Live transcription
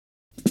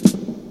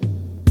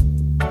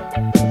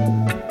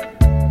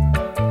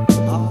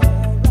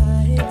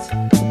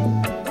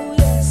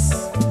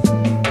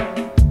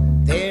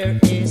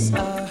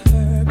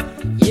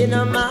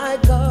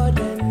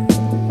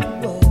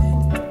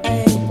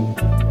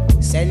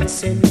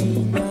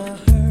Sensimilla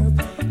herb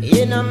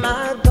in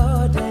my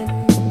garden.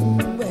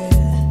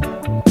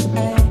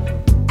 Well,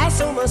 I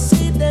sow my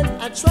seed, then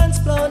I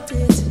transplant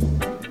it.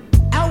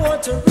 I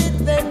water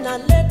it, then I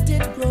let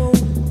it grow.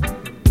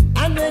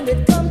 And when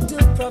it comes to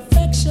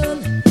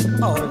perfection,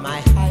 all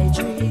my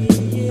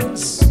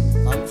hydrants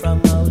come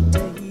from out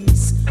the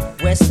east,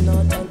 west,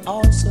 north, and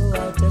also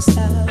out the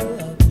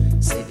south.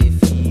 Say they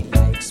feel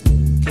like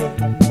smoking.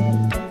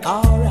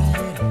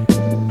 Alright,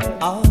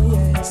 oh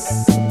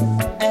yes.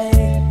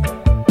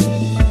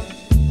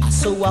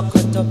 So I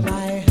cut up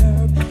my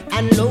herb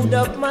and load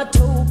up my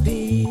toe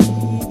beat,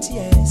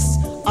 yes,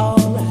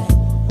 alright.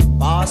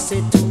 Pass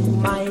it to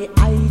my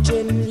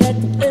hygiene, let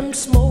him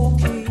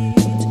smoke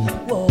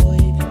it, boy,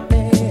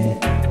 yeah.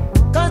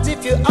 Cause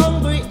if you're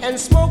hungry and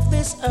smoke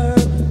this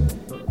herb,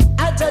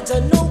 I just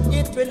know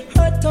it will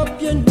hurt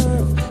up your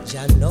nerve.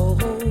 Ya know,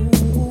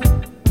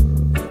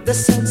 the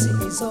sense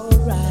is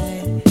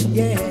alright,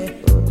 yeah.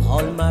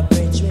 All my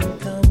brethren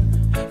come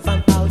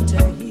from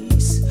outer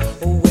east,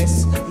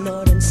 west,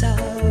 north, and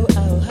south.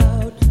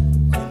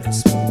 Gonna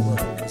smoke.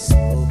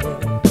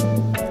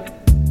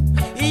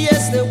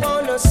 Yes, they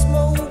wanna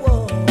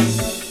smoke.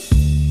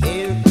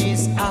 Here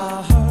is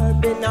a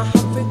herb in a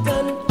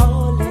African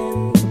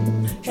island.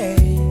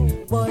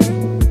 Hey, boy,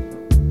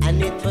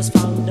 and it was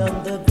found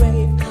on the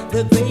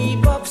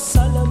grave of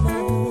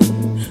Solomon.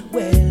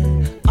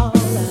 Well,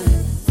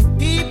 alright.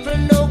 People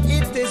know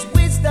it is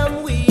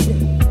wisdom weed.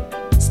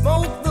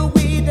 Smoke the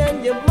weed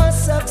and you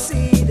must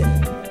succeed.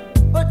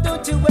 But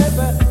don't you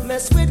ever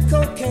mess with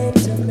cocaine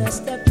to mess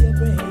up your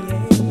brain.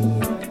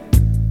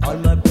 All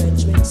my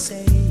brethren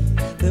say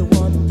they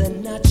want the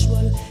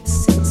natural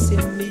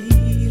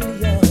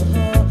sensimilla.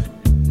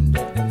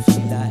 Let them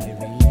feel I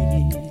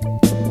read.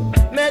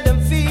 Let them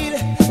feel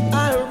I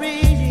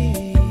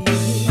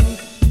read.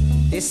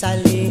 This a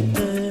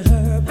little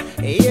herb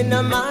in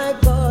my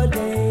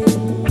garden.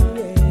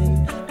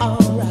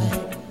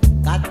 Alright,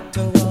 got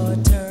to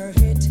water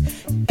it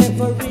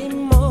every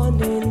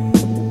morning.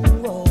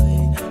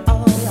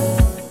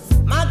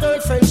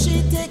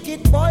 She take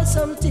it, boil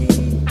some tea.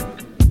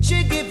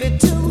 She give it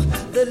to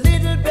the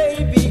little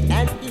baby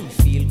and he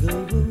feel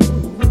good.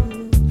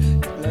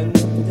 And I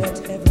know that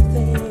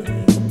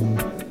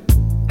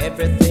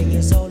everything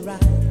is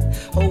alright.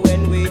 Oh,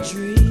 when we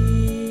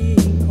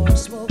drink or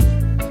smoke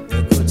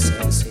the good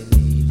sense in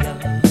the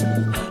love.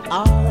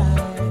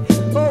 Alright,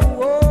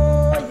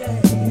 oh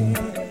yeah.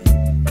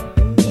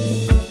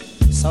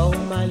 So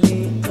my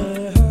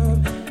little herb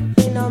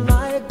in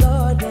my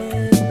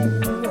garden.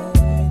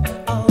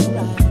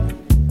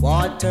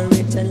 Water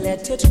it and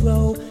let it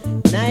grow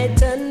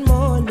night and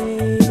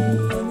morning,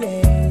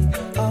 yeah,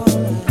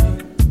 alright.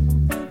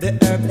 The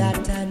herb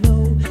that I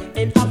know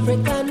in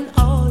African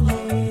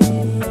olive,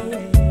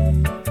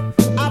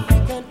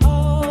 African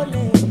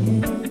olive,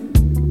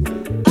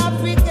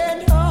 African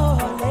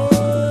olive,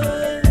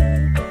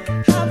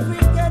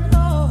 African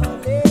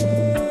olive.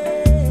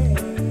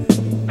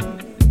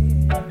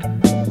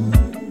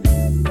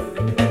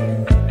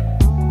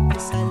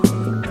 It's a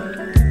little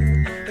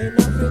in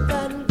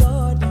African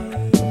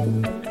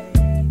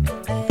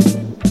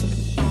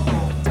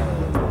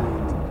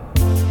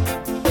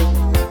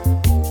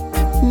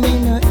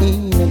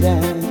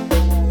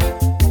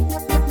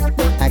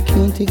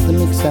take the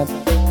mix up.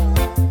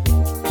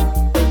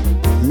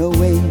 No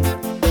way.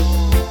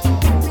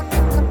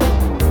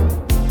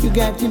 You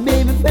got your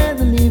baby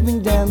father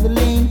living down the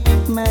lane,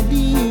 my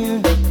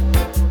dear.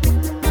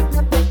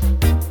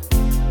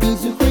 He's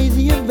so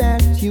crazy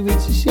about you,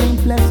 it's a shame,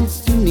 plus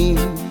it's too near.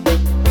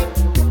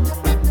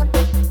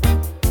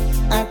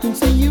 I can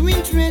see you're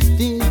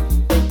interested,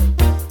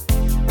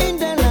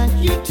 and I like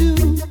you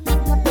too.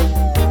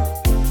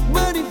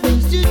 But if you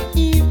should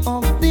hear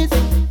of this,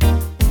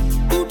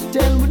 who to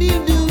tell what you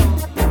do?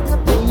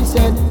 Oh, you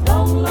said,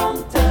 long,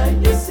 long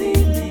time you see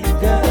me,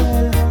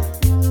 girl,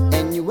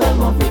 and you well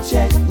want to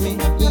check me.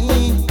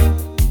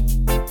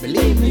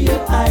 Believe me,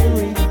 you're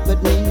Irish,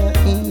 but me no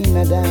in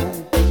a dime.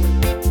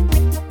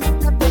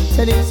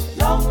 Said it's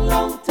long,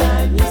 long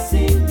time you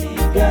see me,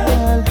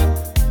 girl,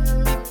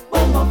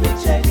 well want to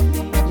check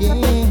me.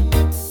 Yeah,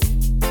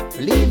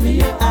 believe me,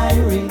 you're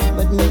Irish,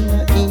 but me no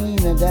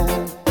in a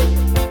dime.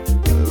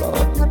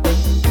 Lord,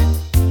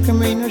 come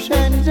rain or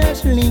shine, it's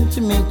just a link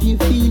to make you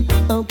feel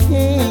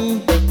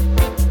okay.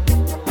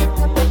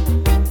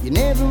 You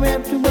never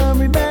have to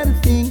worry about a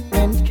thing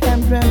when it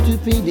comes round to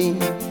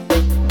feeding.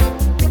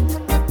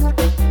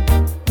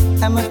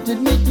 I must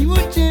admit you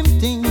were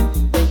tempting,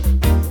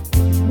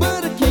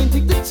 but I can't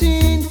take the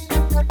chance.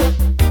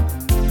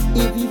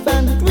 If you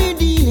find that we're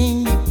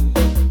dealing,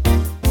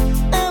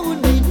 I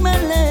would beat my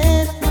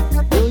last.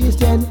 Oh, you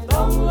said,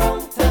 long,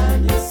 long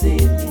time you see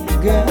me,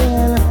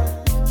 girl,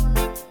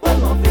 well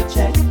want to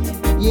check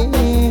me.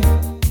 yeah,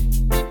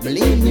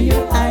 believe me,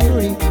 you're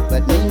Irish,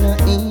 but me no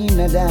in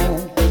a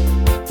dime.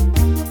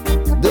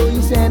 Though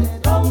you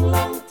said, long,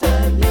 long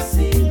time you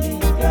see me,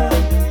 girl,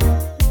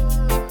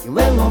 you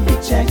well want to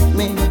check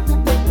me.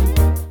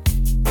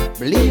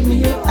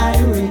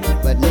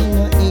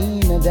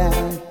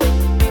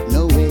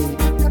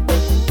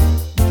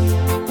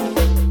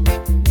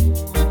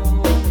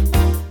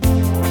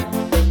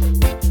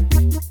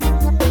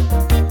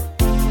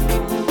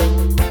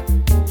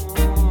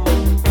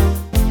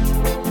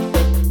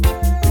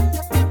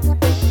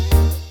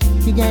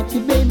 Met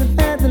your baby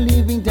father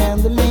living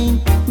down the lane,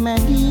 my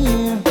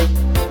dear.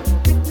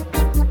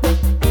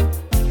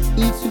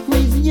 He's so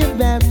crazy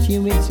about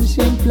you, it's a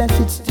shame, plus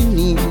it's too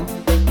near.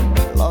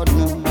 Lord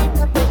knows,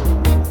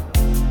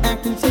 I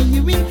can see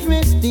you're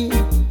interested,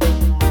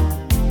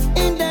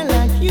 and I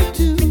like you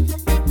too.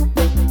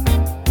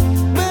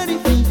 But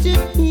if he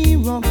should hear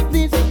of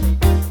this,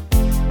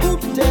 who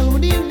can tell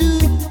what he'll do?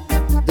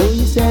 Though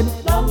you said,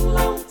 long,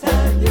 long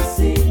time you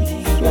see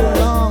me, so girl.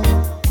 long,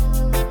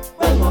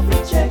 Well, won't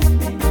reject me.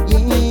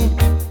 yeah.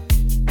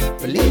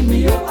 Believe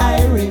me, you're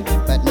Irish,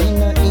 but me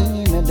not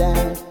in a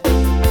doubt.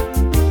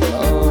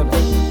 Lord,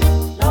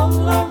 Long,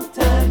 long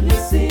time you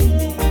see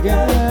me,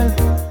 girl,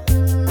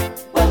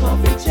 well,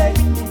 won't reject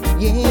me.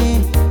 yeah.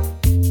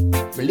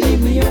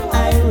 Believe me, you're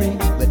Irish,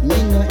 but me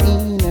not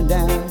in a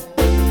doubt.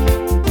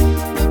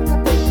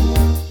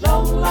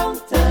 Long, long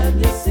time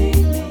you see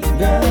me,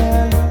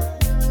 Girl,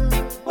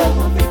 well,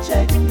 won't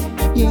reject me.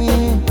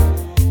 yeah.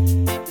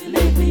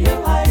 Believe me,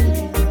 you're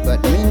Irish. But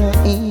me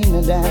not in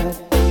a doubt.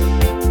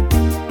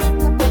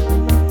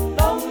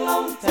 Long,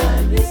 long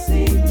time you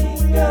see me,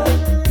 girl.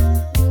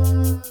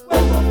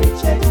 Well, won't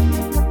reject me.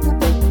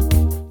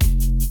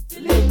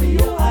 Believe me,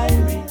 you're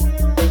Irish.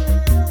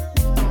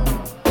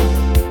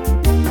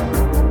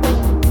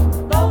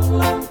 Long,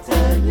 long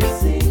time you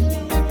see me,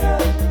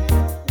 girl.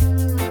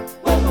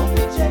 Well, won't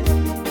reject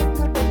me.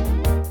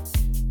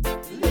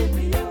 Believe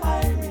me, you're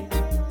Irish.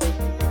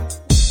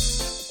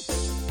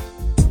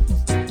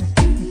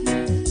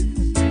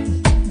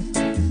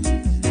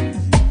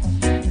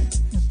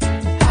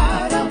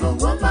 Heart of a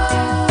woman.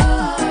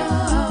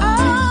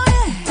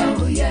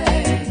 Oh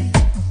yeah.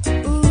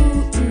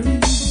 Ooh.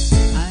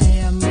 I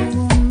am a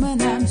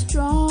woman, I'm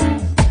strong,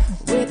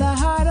 with a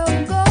heart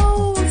of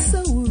gold,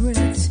 so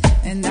rich,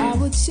 and I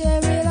would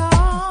share it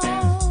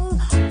all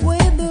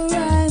with the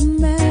right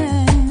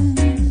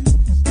man.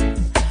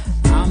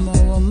 I'm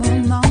a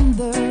woman on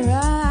the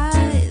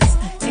rise,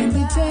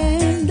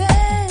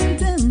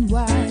 independent and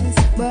wise,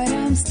 but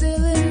I'm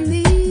still in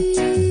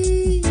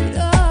need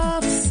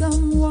of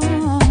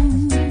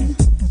someone.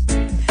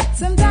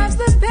 Sometimes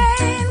the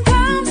pain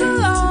comes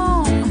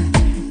along,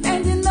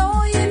 and you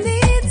know you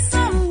need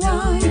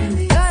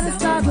someone. Gotta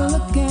start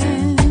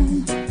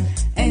looking,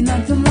 ain't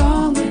nothing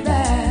wrong with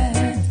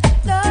that.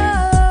 No,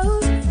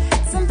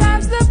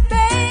 sometimes the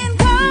pain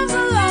comes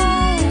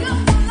along,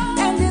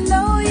 and you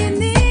know you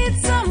need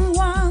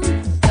someone.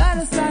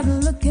 Gotta start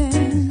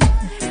looking,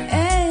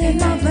 ain't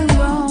nothing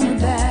wrong with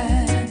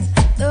that.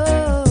 No,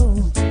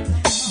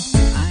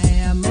 I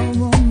am a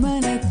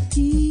woman at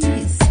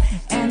peace,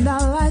 and I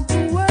like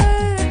the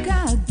work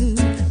I do,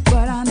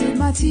 but I need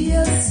my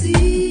TLC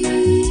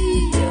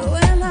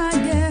when I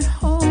get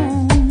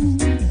home.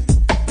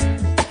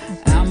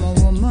 I'm a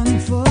woman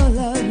full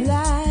of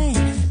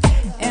life,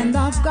 and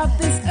I've got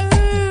this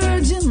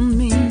urge in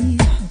me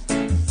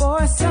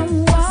for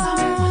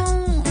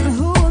someone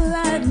who'll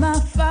light my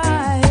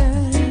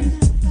fire.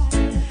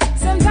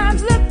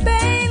 Sometimes the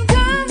pain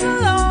comes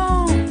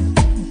along,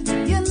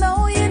 you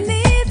know you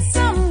need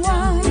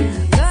someone.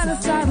 Gotta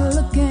start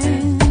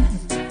looking,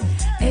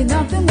 ain't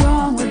nothing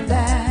wrong with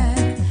that.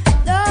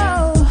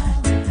 No,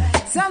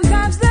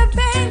 sometimes the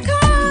pain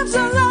comes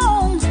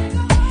along,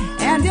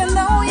 and you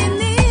know you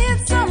need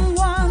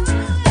someone.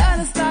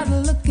 Gotta start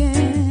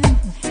looking,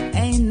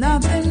 ain't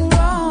nothing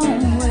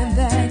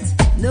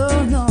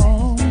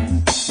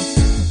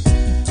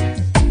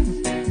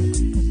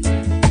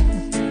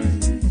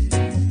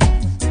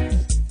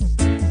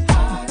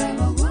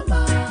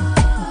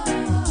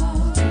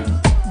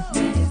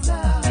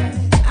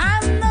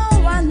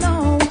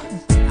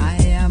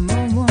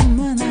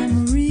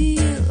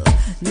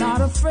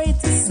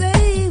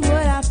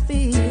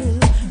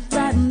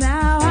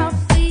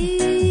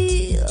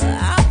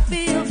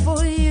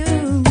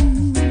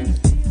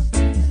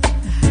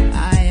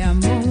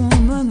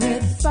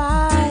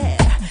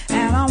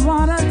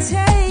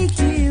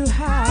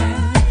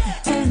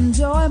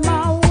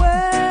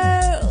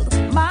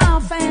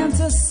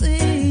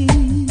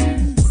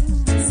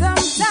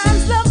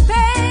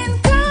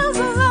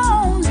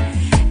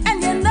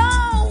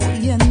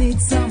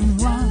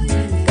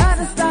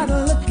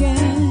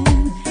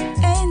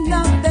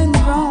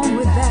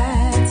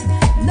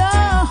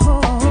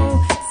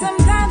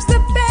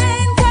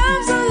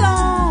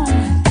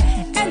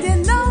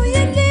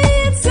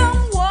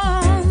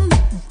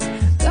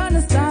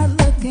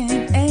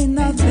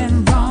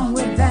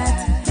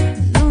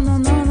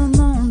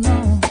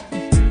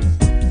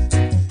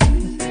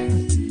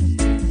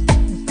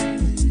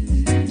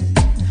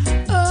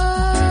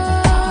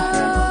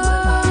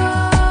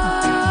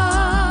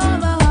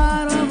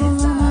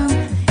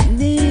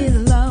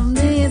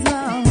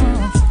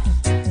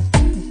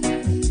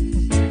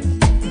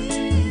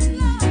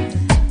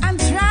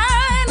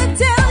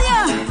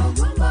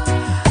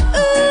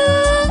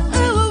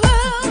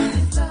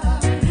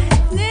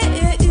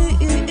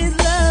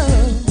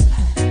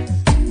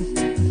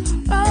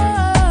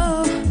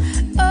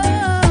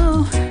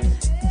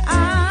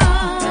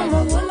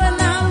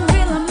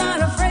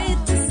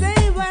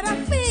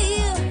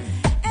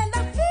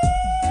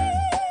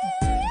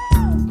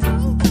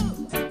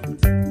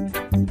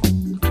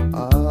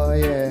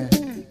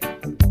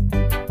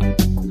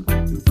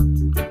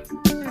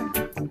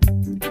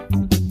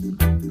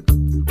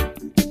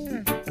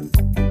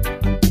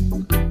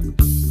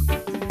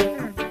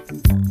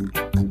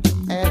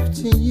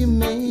till you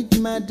made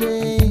my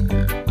day.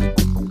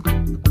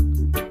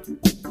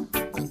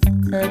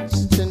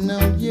 Hurts to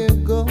know you're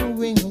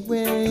going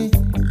away.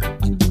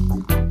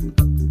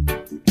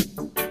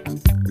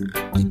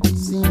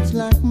 Seems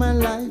like my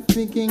life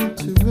began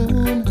to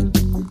ruin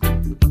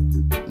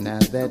now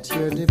that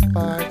you're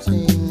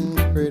departing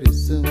pretty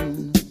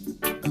soon.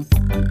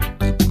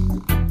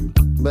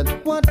 But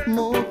what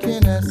more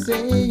can I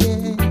say?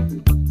 Yeah.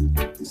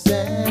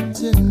 Sad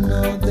to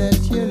know that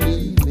you're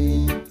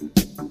leaving,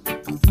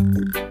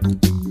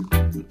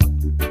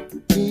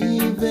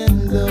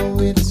 even though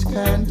it's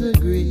kinda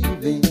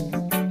grieving.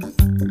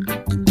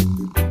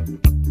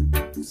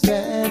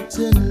 Sad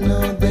to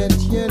know that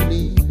you're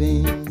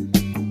leaving,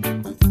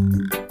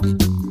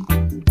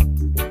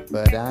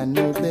 but I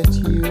know that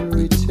you'll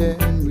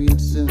return real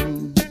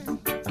soon.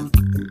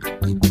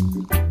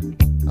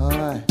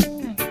 Alright,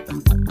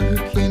 you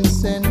can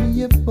send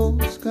me a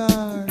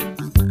postcard,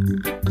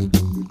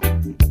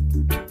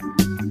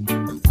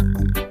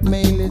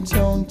 mail it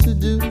on to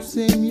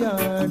Dubtrain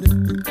yard.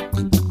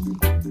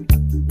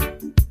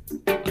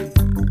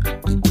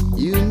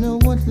 You know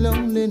what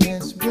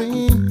loneliness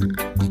brings,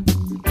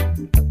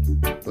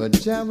 but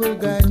Jah will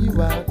guide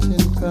you out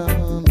and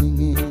coming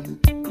in.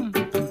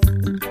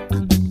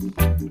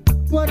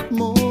 What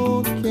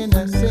more can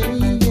I say?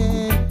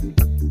 Yeah.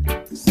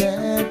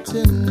 Sad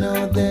to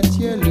know that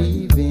you're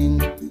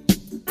leaving,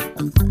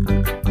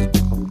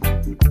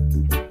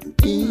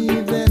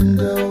 even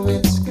though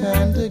it's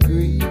kinda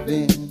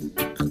grieving.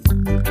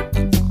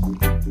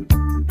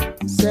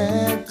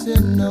 Sad to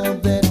know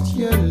that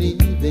you're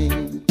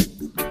leaving,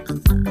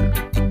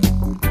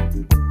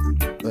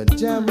 but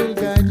Jah will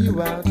guide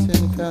you out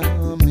and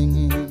coming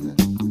in.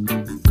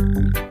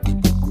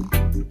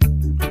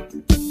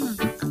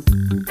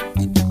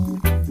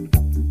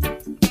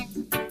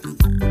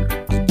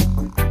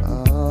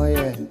 Oh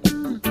yeah.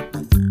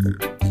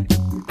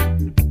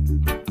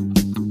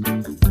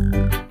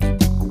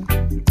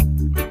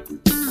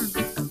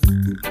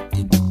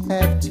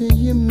 After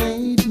you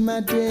made my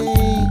day,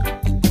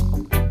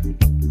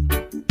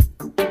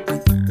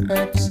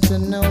 hurts to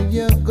know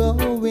you're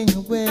going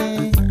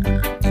away.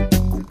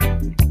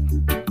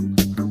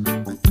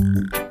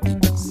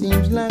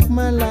 Seems like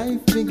my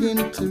life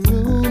begin to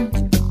ruin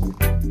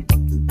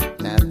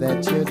now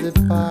that you're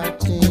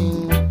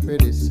departing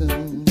pretty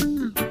soon.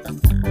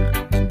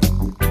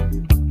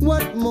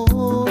 What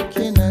more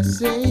can I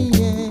say?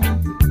 Yeah.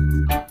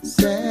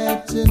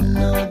 Sad to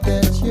know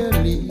that you're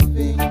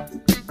leaving,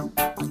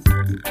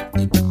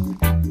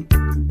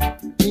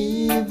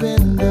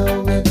 even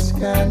though it's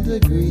kinda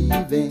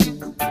grieving.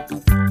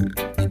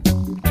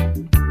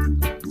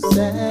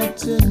 Sad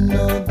to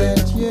know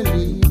that you're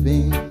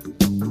leaving,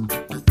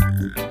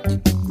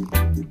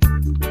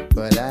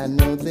 but I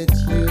know that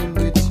you'll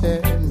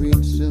return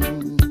real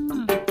soon.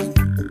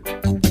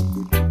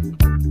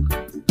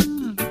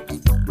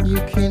 You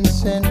can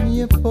send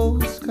me a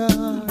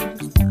postcard,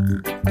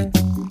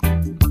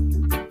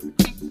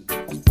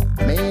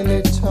 mail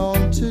it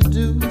on to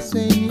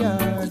Dubtrain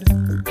yard.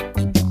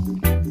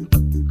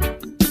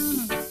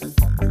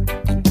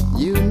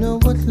 You know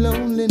what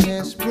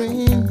loneliness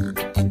brings,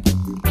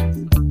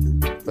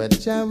 but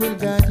Jah will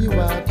guide you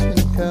out and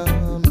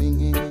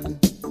coming in.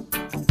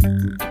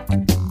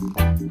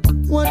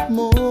 What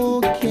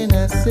more can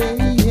I say?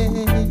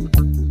 Yeah.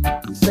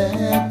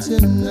 Sad to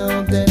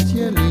know that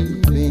you're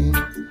leaving,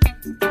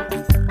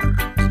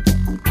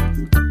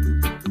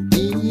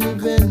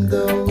 even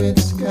though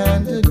it's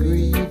kinda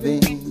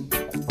grieving.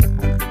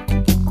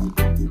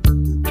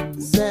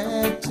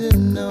 Sad to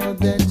know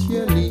that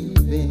you're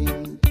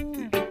leaving,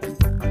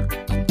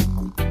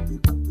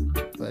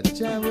 but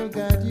Jah will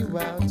guide you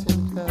out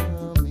and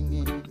coming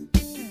in.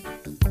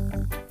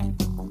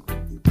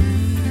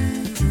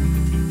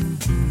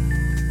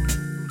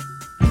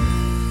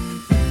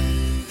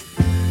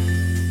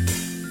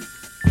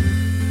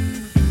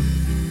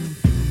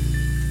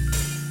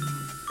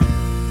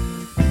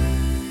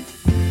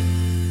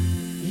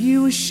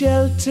 You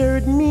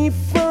sheltered me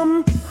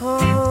from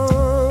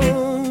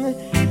harm,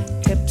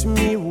 kept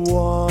me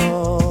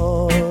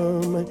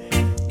warm,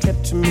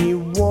 kept me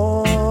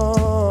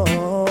warm.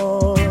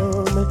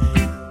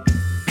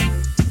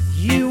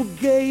 You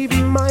gave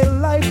my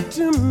life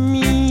to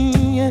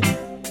me,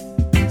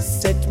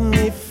 set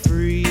me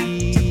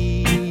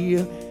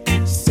free,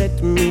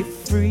 set me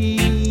free.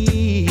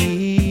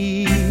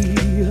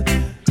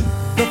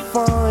 The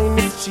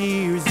finest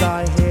years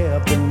I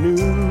ever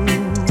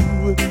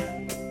knew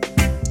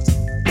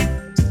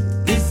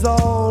is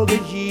all the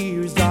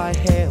years I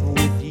have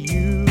with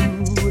you,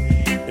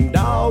 and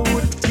I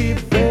would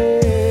give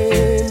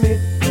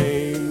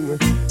anything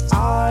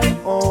I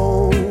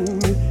own,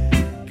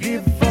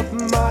 give up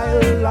my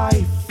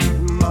life,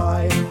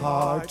 my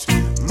heart,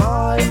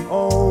 my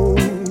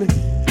own,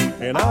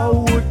 and I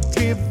would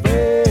give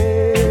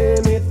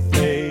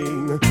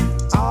anything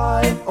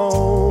I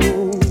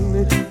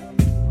own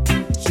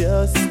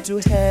just to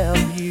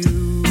have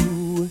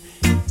you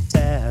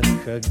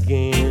back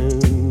again.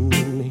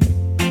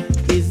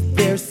 Is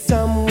there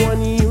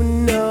someone you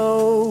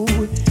know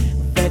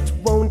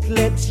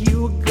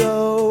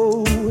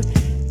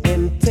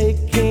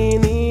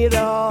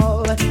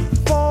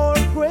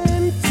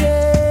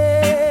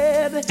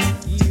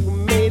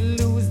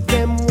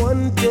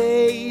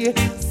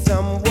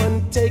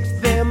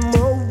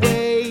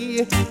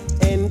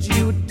and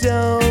you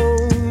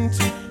don't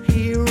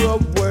hear a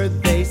word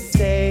they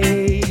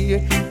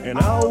say, and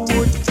I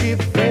would give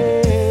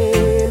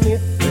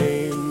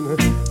anything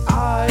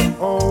I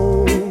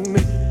own,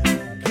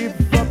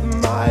 give up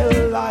my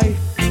life,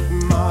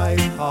 my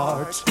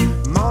heart,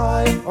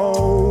 my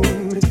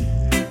own,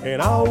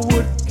 and I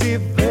would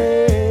give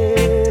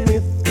anything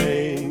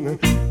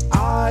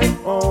I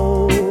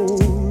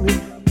own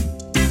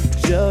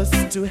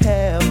just to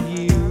have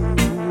you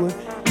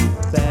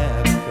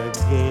back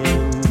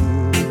again,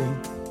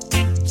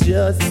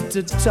 just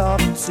to talk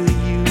to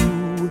you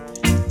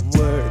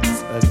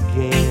words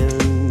again.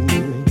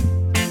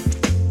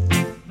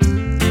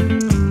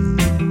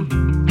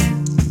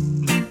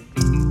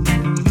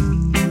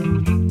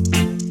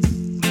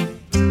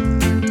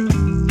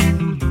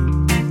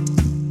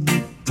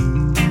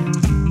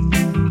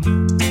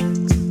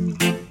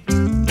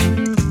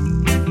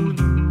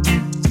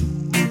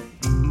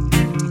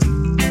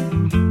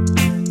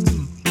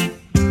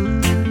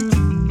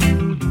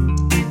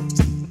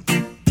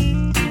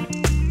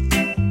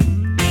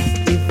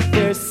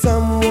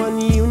 Someone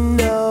you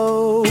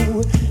know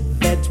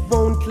that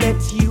won't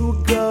let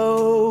you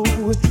go,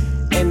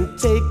 and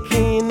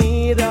taking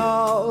it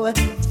all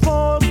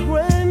for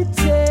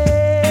granted.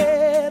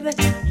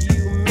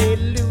 You may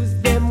lose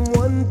them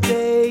one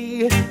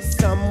day,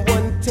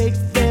 someone takes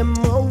them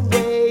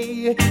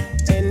away,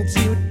 and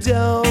you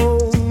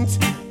don't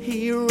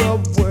hear a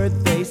word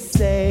they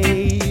say,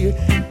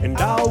 and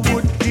I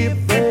would give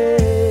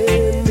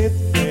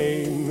anything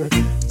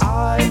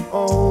I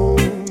own,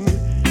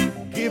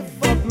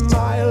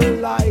 my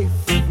life,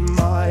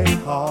 my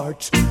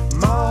heart,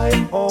 my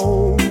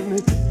own,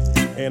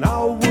 and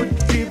I would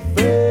give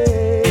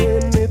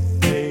anything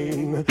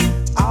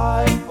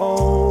I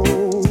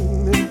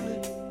own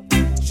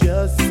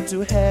just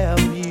to have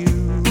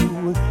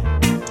you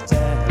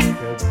back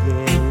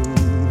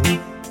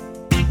again,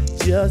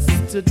 just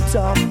to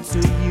talk to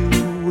you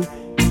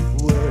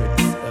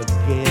words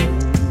again,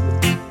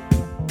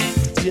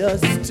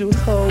 just to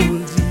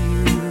hold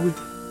you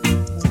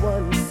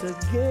once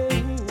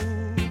again.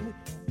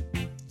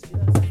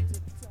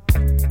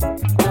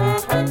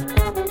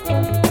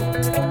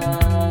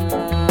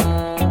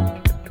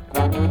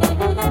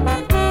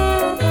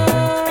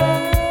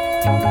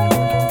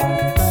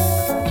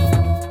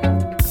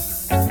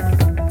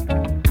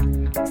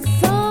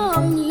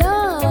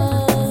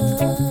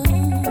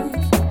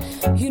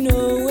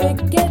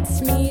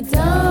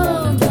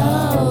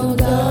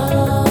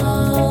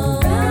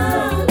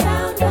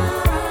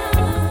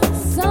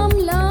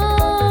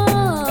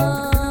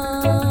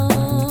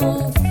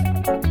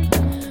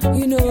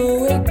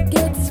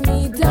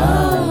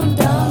 Down,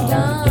 down.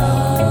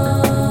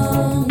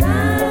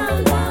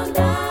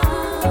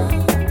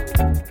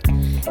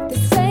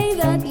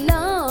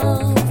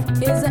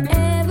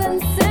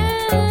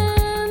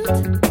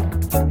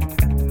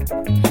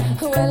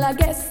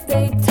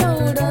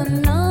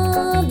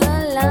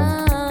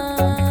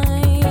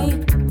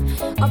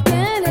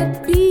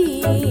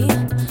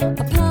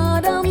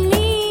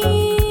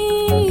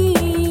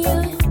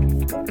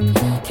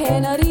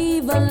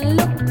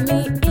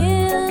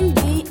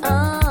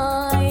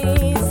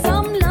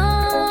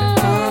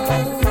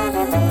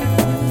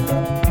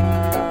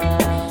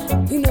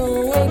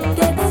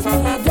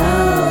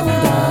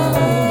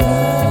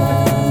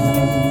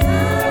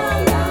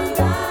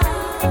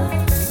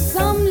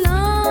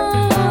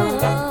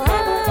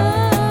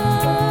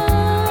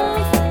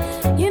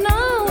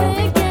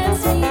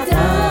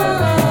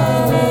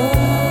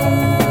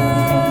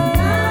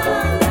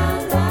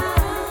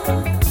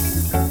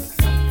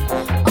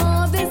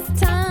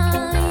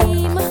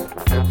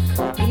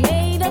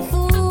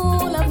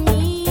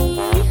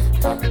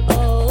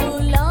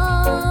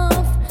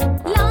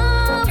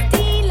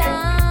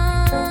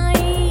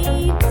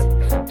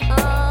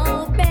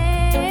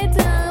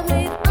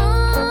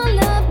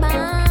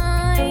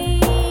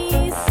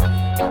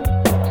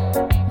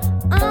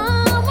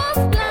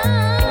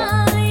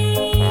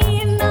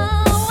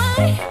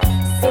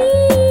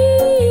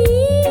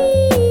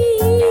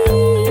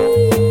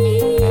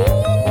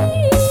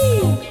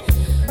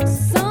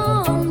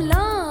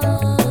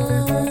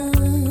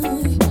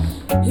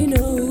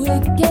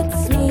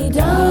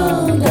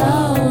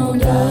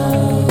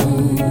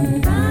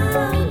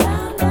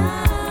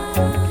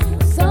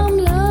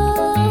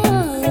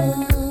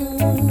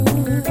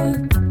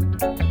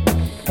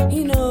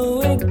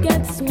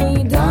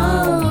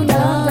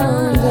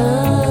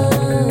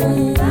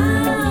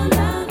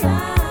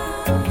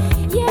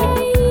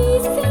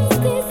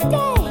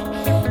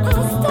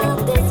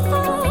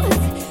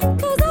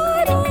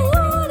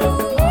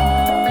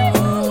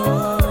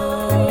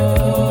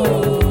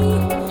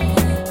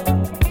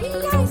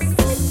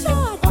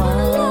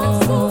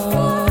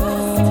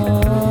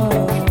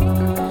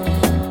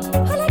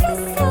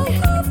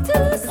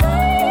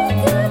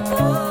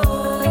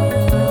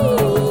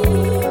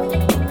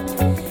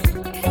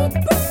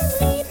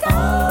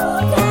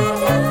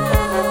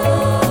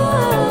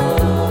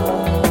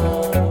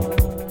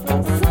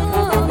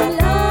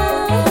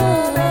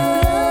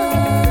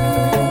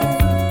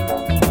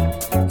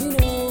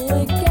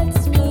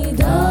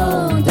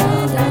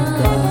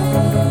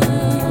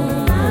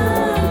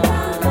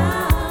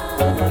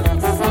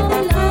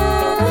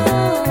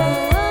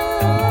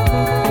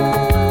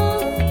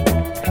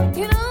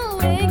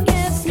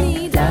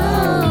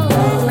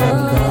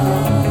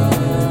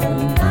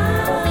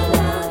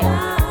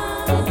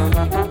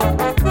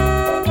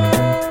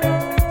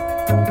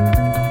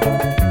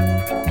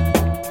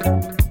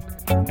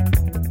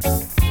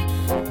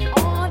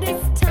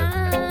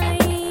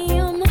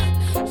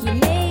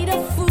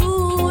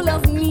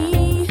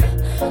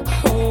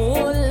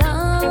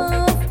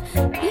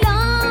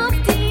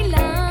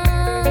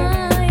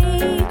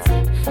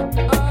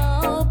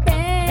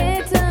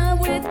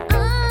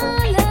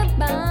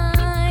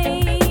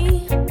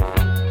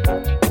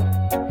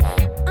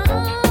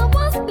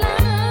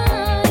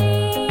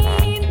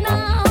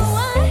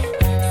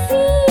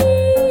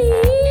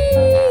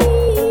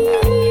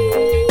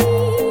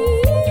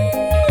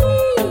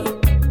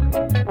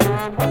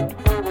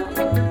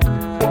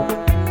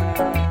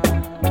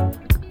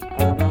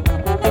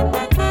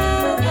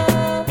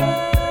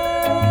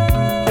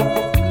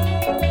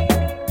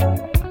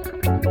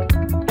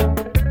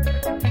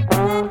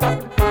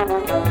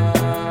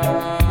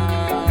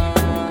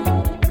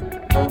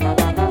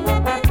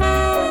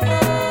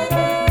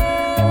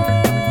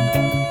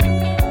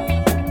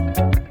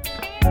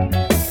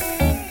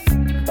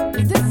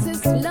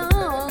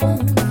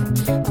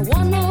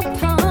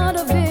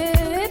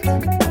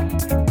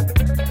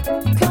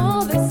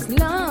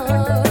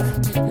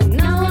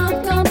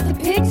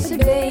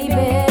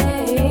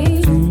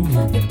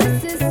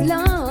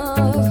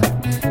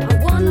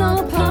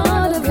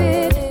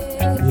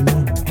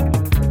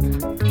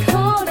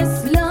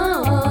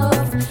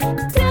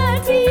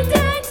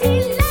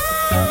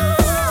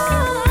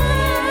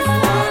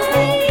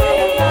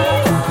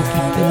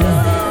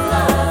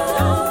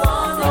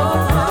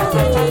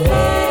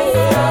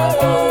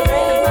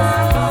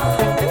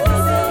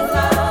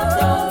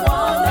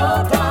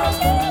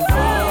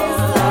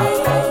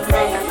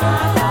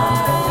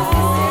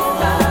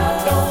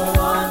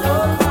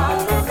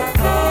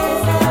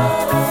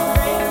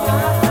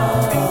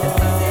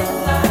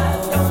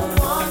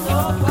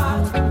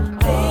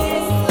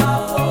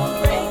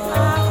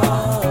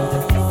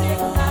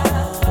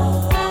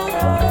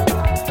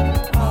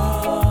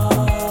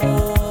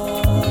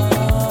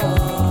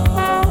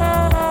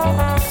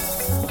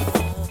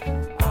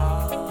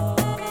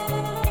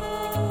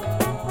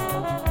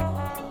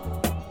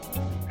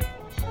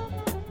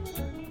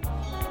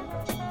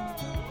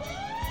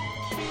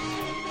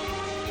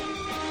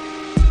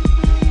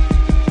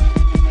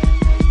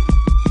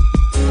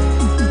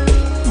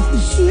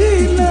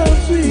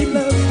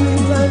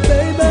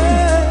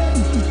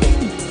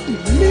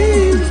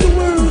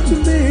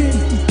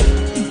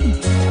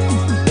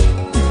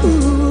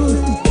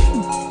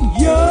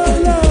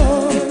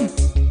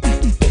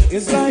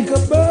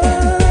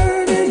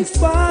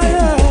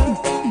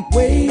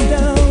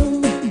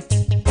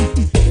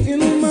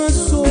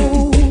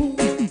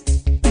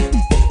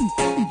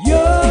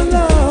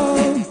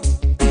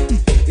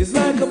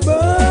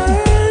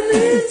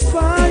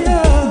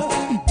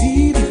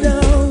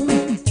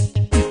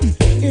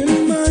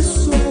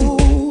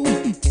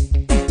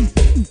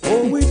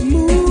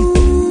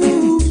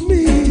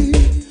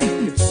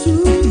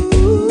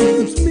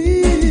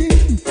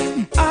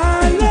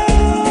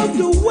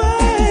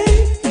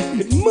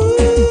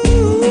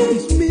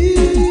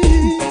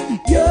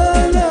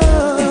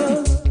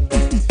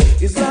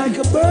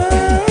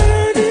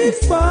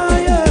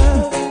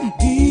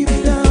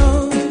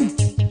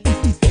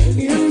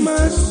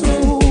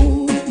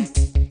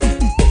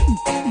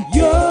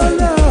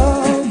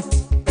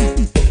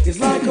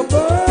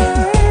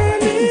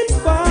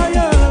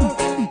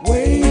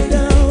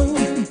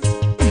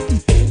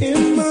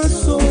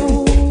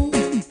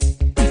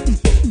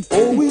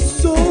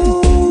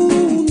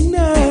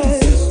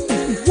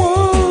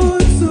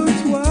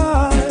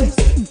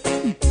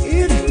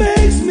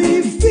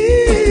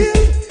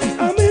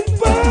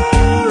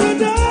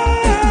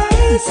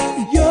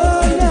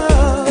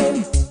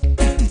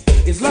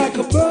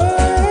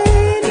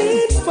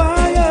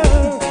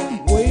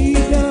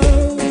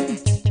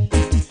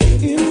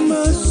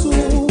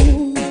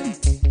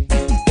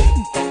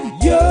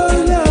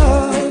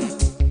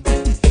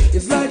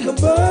 like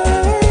a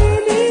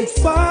burning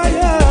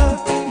fire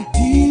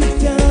deep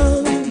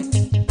down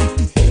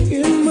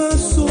in my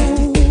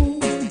soul.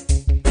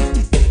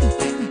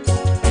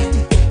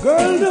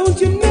 Girl,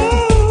 don't you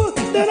know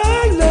that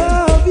I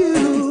love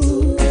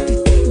you?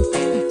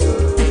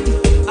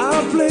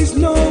 I'll place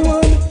no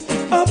one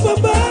up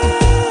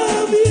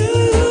above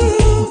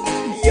you.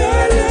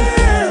 Your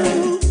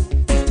love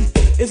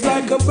is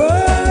like a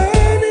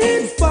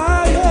burning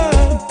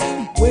fire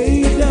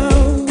way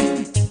down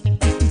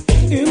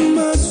in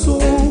my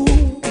soul.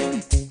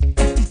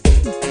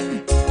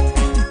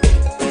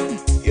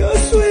 Your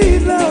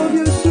sweet love,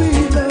 your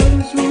sweet love,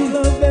 your sweet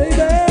love,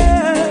 baby.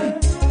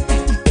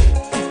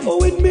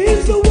 Oh, it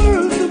means the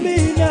world to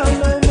me now,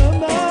 now, now,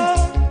 now.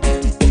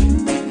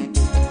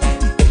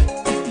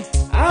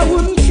 I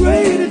wouldn't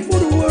trade it for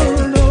the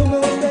world, no,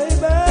 no,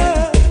 baby.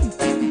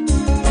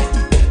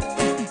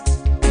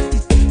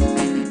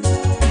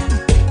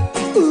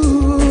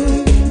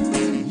 Ooh,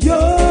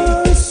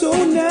 you're so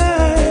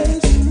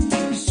nice,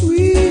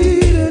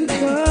 sweet and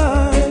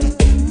kind.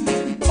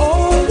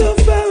 All the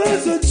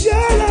fellas are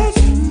jealous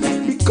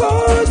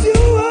because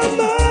you are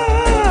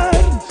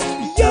mine.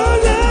 Your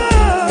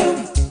love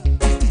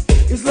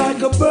is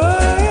like a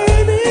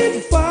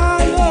burning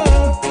fire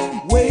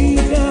way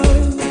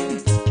down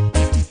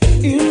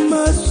in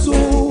my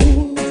soul.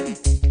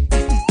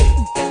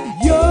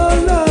 Your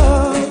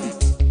love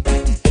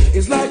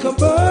is like a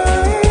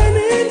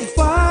burning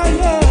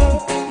fire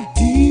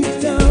deep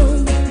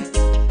down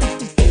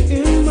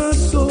in my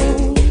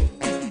soul.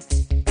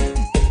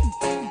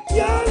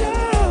 Your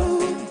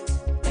love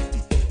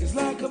is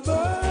like a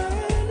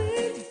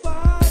burning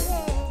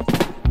fire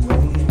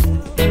way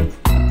down.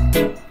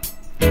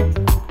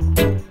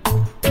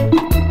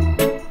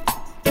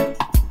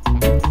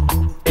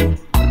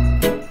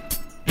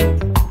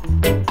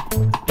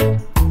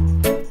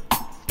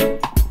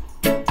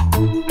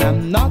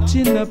 I'm not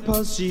in a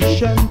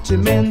position to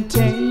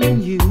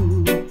maintain you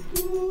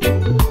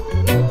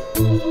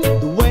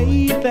the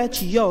way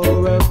that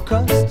you're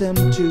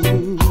accustomed to.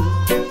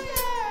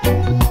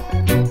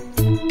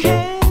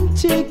 Can't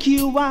take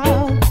you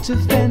out to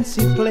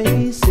fancy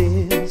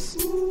places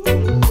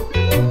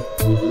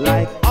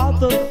like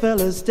other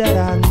fellas that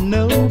I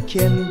know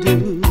can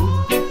do.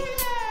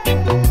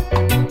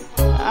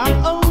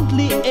 I'm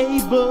only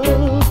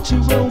able to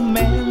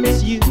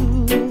romance you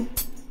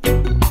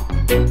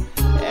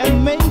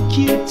and make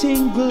you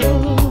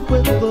tingle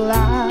with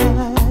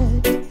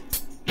light.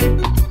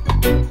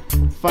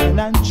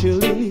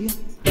 Financially,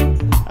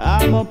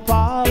 I'm a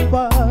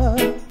pauper,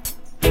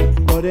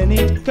 but when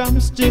it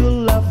comes to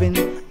loving,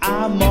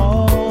 I'm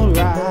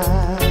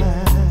alright.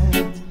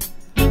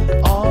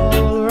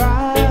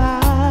 Alright,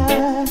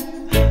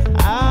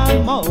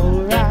 I'm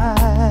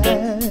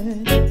alright.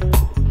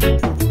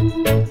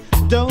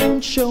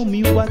 Don't show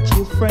me what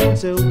your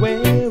friends are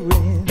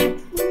wearing,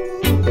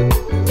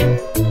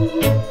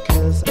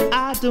 'cause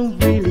I don't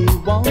really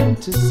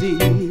want to see.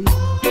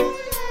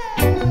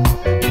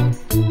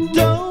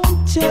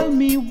 Don't tell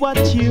me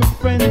what your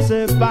friends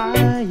are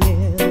buying,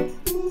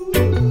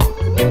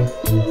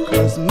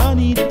 'cause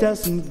money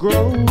doesn't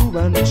grow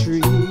on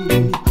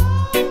trees.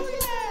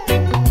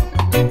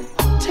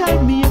 Tell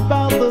me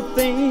about the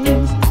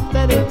things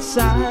that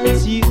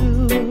excite you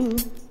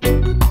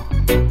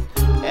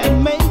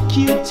and make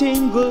you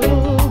tingle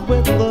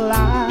with the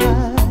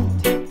light.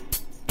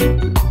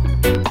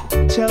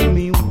 Tell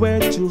me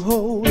where to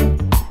hold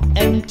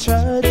and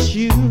touch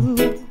you,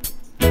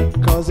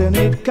 'cause when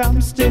it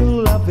comes to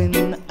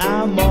loving,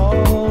 I'm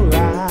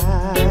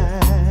alright.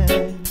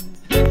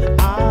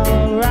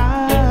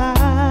 Alright,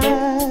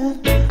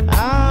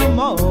 I'm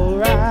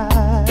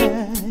alright.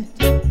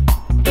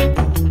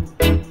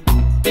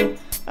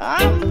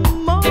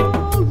 I'm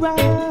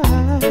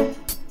alright.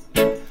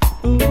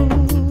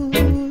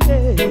 Ooh,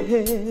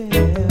 yeah.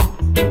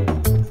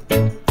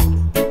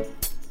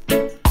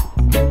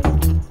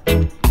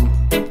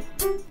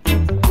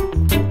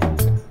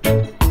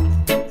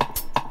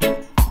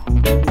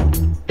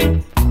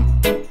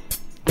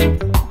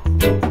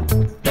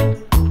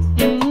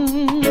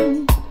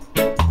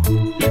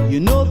 You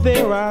know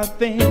there are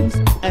things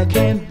I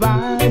can't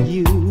buy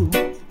you,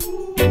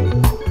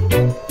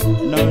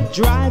 nor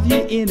drive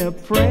you in a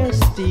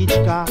prestige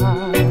car.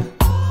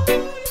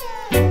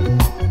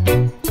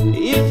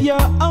 If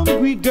you're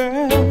hungry,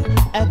 girl,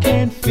 I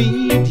can't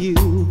feed you.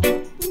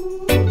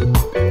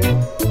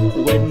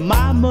 With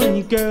my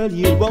money, girl,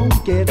 you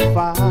won't get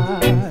far.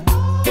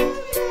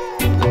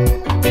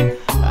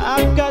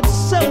 I've got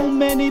so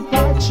many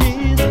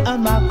patches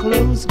on my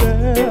clothes,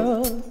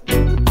 girl,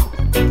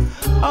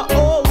 a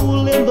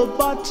hole in the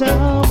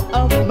bottom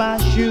of my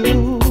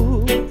shoe.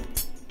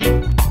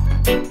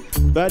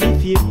 But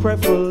if you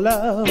prefer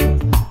love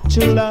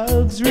to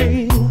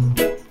luxury,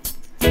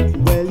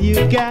 well, you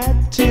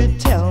got to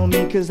tell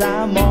me, 'cause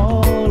I'm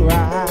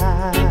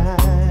alright.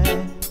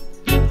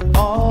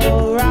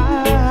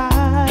 Alright,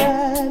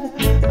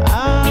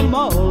 I'm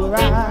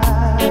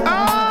alright.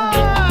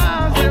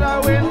 Said I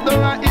went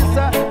down to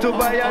Issa to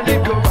buy a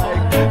little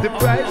bike. The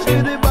price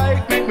for the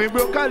bike make me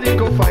broke a little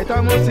liquor fight,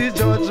 I must see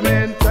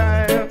judgment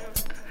time.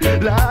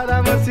 Lord,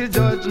 I must see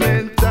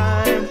judgment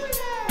time.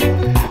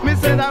 Me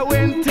said I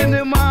went in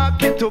the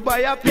market to buy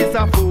a piece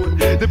of food.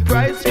 The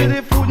price for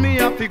the food me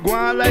have to go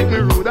on like me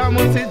rude. I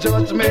must see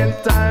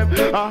judgment time.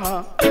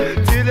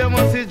 Till you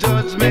must see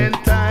judgment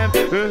time.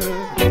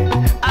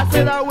 I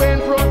said I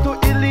went round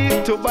to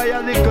Elite to buy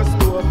a liquor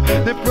store.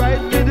 The price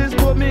for this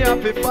boat me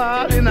have to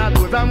fall in a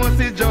dose. I must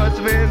see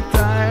judgment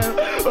time.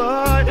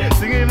 Oh,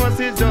 singing must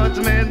see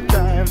judgment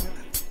time.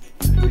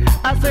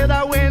 I said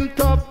I went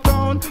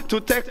uptown to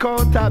take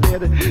out a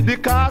bed. The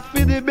cost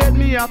for the bed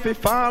me have to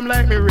farm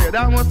like me red.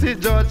 I must see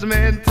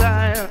judgment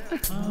time.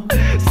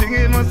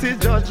 Singing must see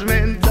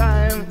judgment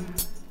time.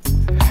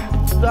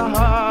 The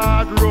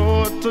hard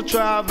road to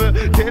travel.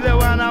 Tell you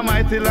one a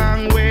mighty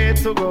long way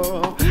to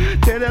go.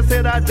 Tell you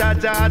say that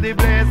Jaja the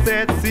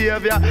blessed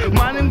Savior.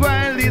 Man him go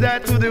and lead her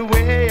to the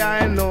way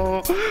I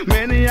know.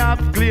 Many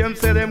have claimed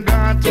say them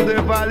gone to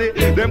the valley.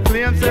 Them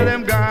claim say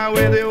them gone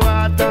where the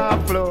water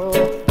flow.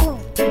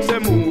 Say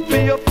move for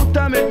your foot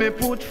and make me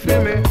put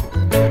for me.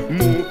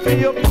 Move for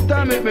your foot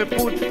and make me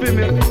put for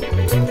me.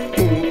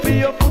 Move for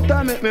your foot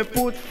and make me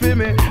put for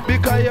me.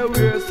 Because you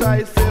wear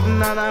size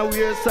 7 and I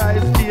wear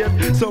size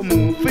 8. So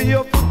move for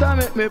your foot and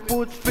make me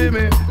put for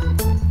me.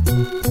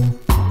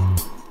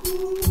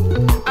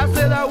 I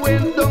said I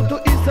went down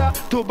to Issa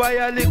to buy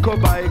a liquor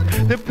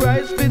bike. The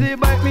price for the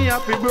bike me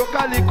happy broke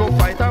a liquor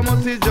fight. I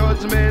must see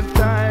judgment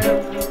time.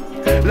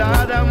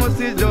 Lord, I must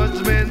see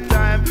judgment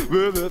time.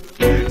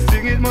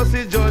 Sing it must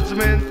see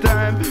judgment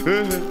time.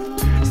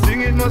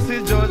 Sing it must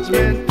see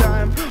judgment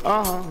time.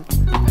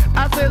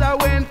 I said I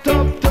went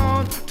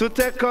uptown to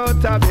take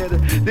out a bed.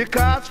 The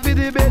cost for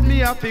the bed me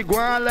have to go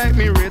on like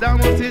me red. I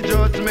must see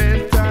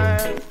judgment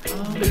time.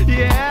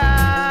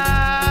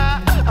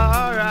 Yeah,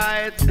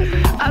 alright.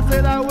 I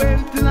said I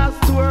went in a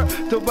store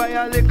to buy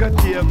a liquor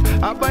tape.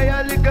 I buy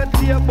a liquor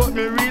tape but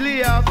me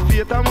really have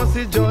faith. I must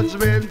see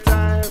judgment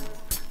time.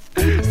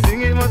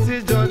 Sing it must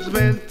see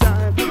judgment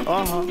time.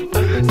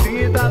 Sing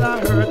it all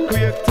a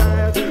earthquake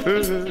time.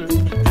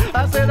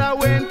 I said I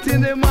went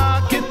in the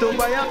market to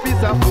buy a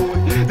piece of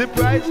food. The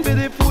price for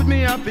the food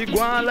me have to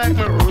go on like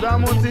my road. I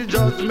must see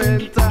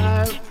judgment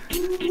time.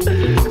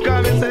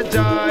 Come and say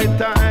joy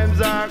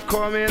times are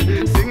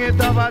coming. Sing it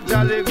have a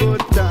jolly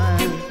good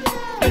time.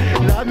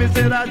 Let me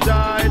say that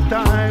joy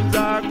times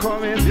are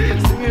coming.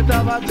 Sing it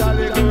have a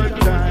jolly good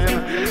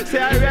time. Say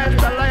I rest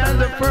the lion,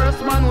 the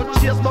first man who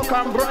chased Buck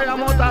and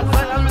Brian out of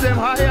Zion with them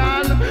high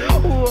hand.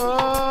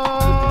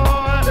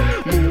 Whoa.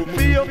 Move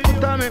for your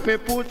foot and make me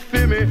put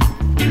for me.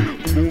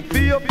 Move for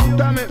your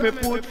foot and make me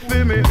put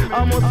for me.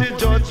 I must see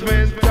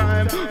judgment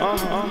time.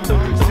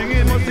 Sing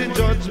it must see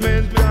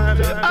judgment time.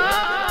 Lord,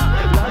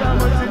 I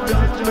must see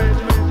judgment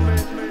time.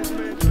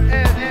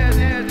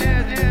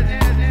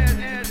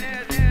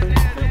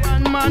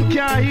 Man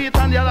can't eat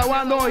and the other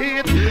one don't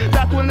eat.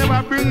 That will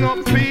never bring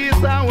up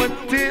peace. I will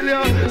tell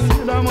you,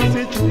 say I must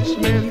see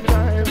judgment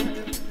time.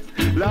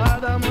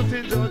 Lord, I must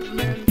see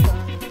judgment time.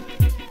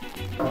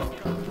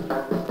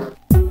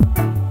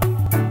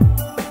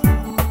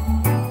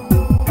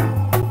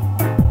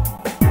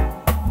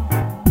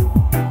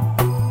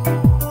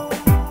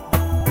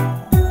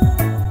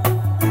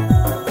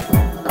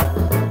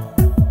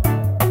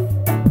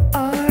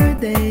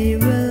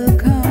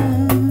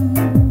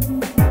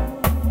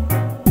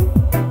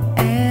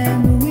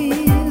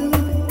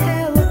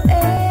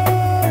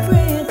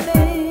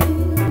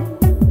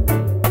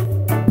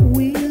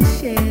 We'll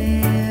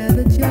share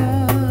the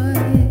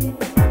joy.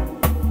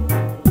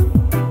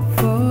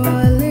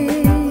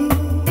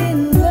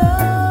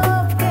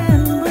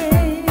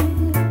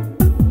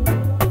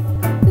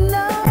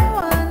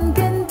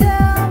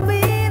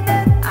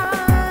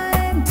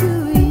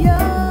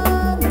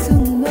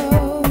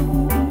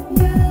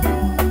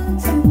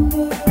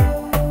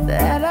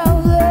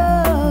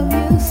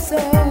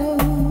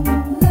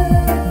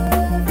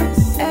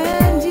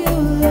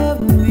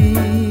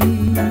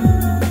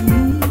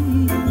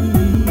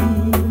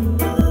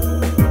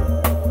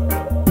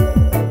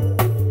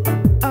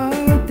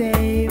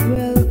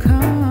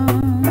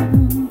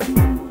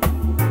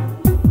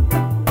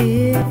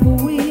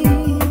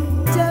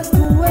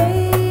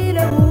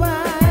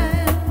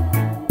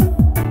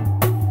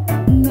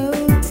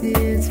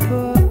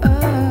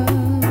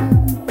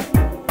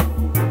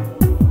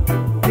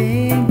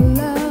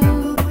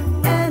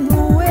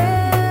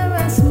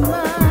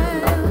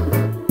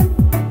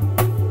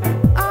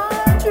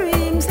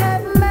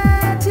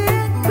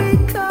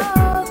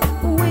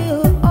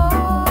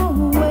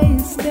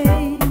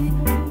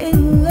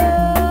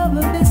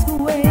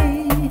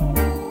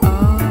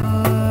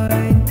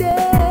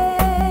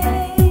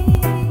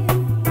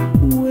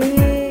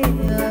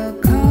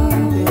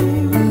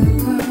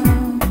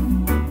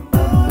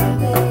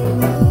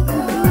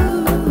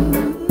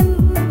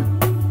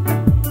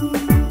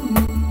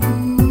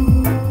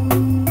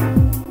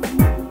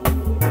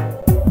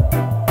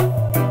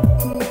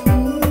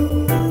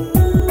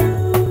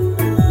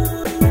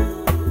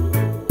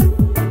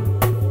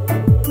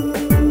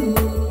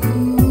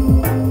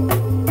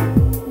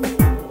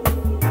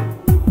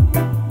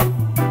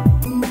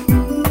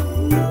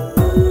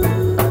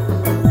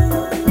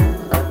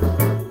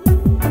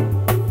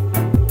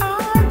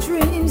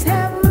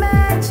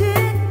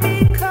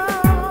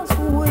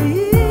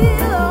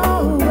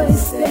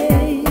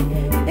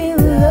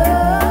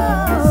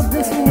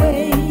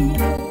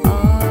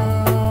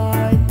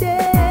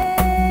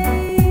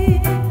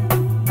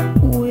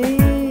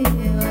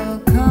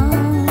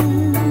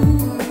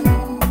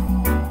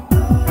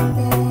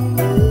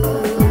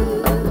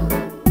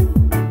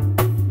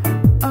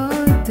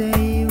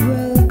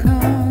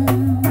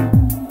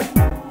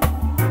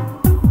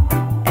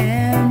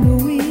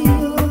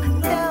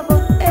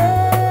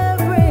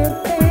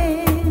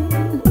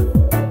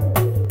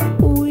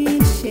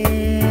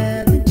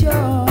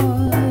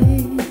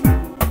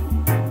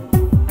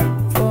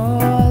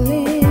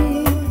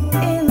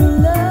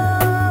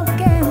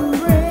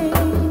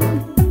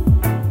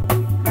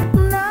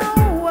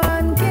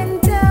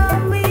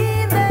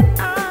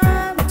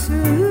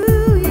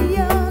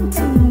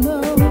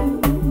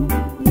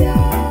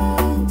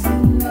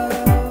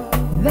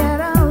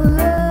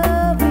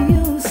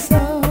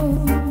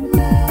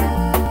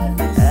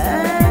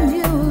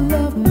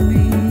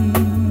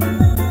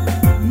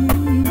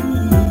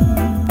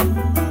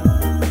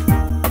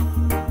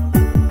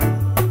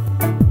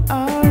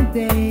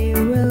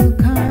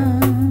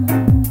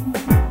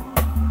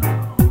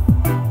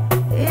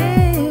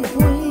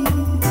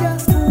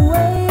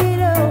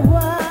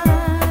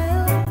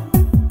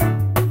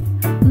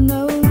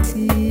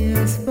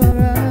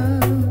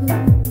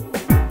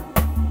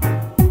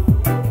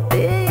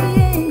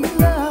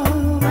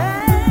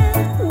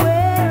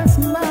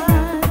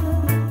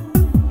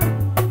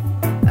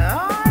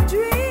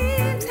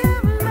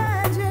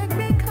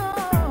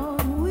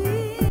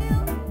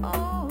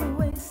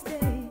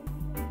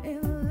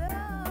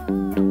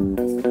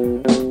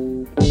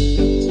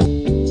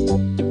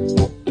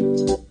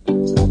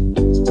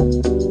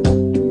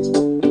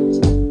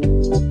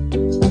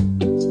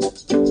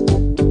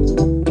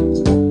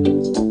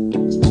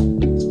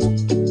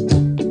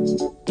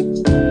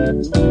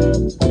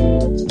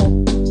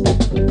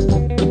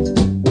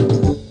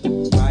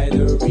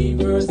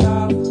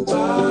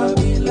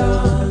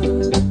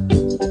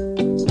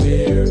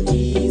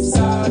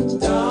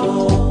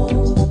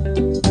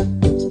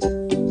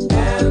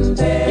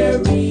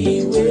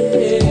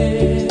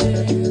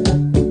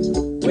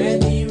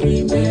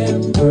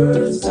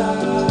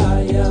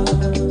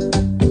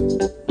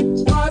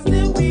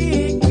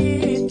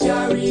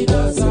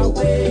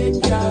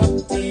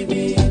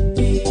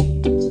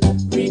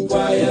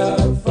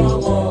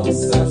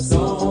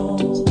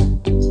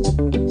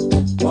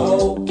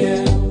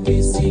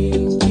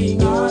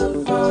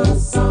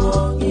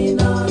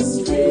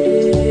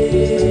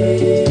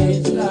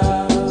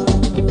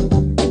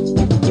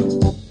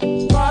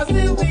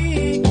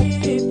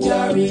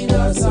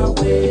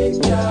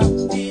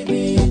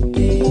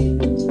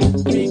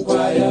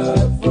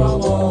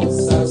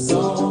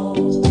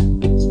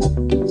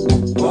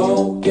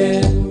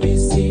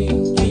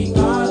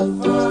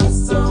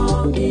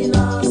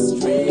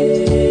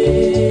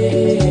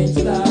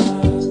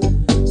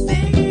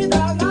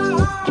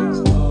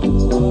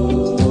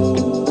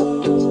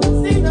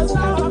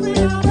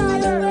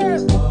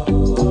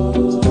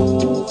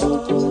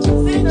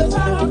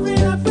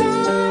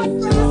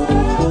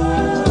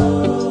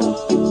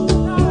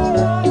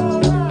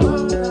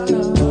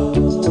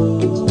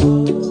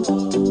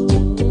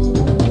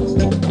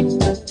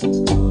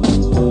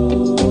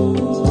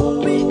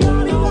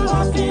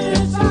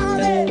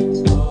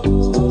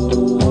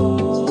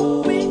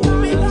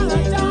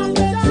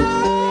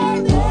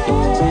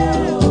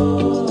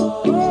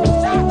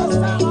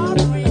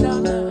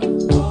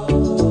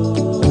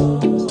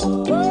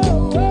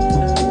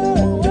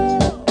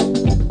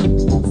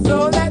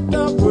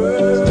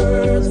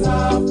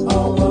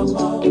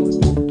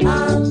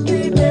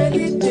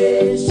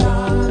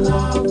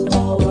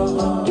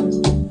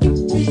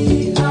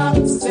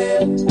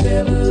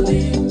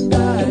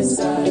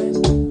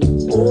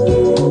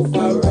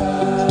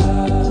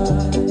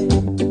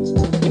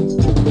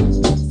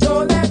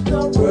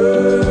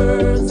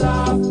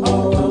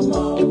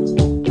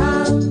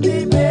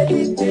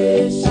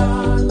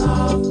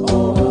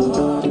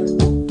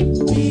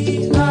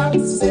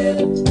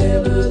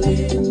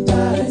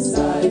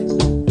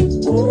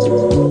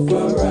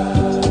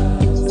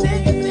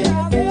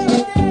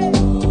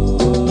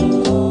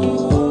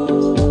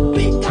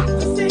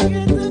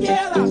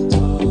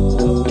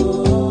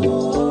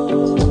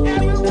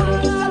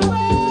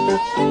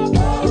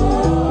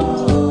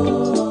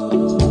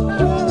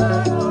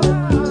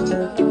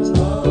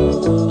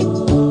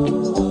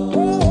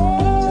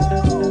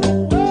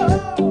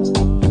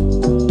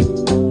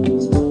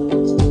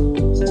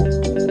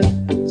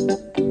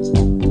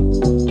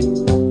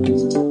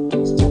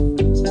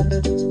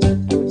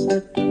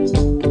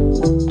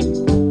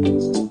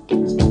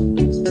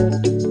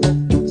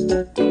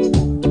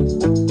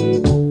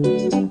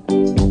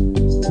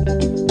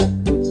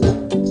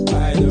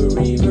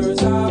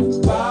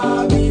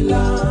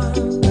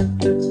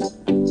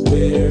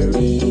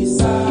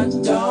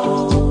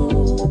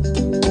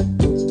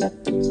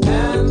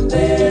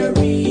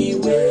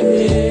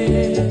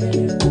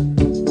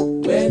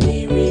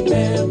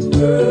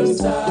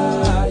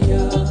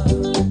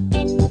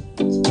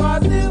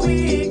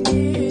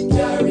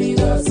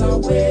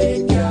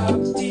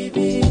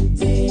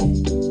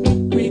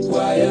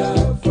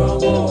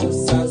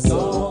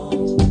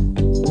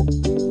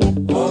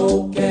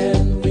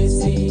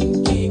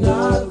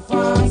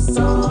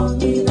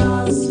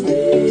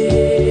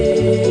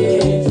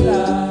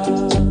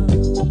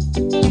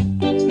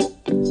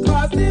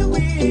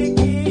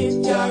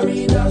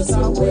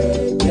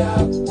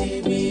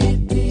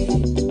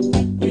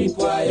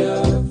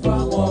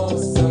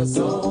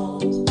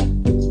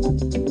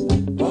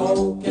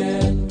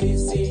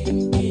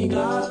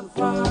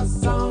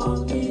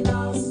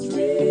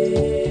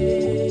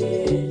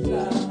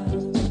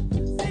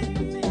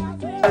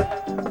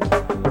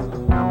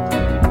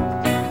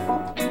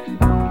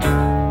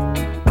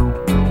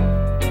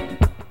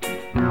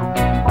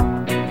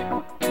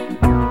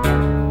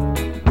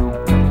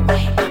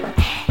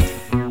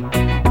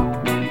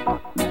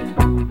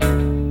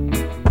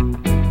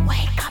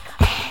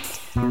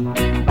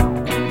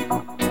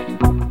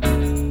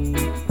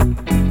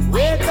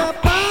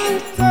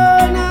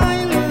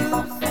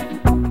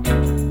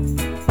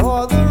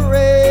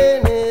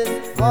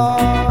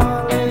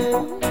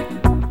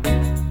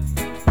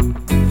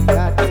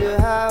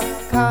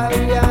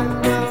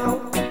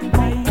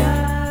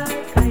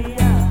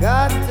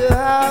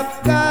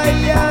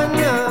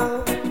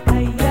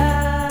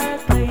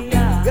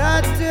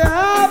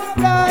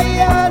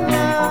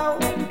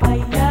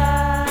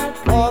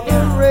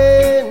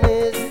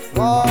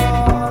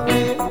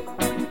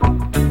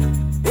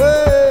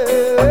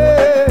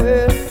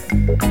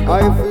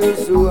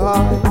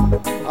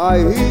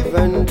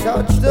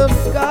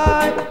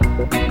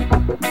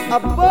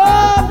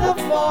 above the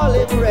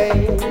falling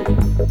rain.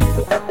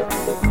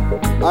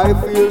 I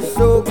feel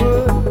so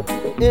good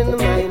in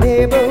my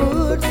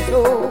neighborhood,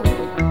 so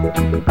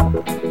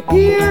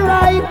here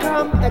I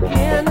come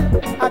again.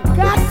 I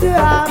got to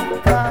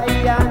have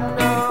Kaya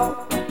now.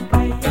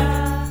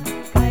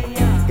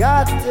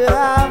 Got to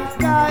have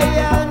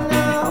Kaya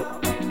now.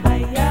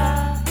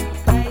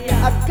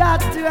 I got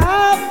to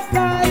have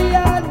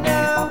Kaya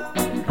now.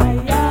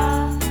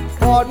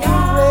 For the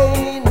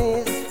rain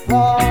is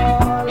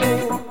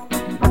falling.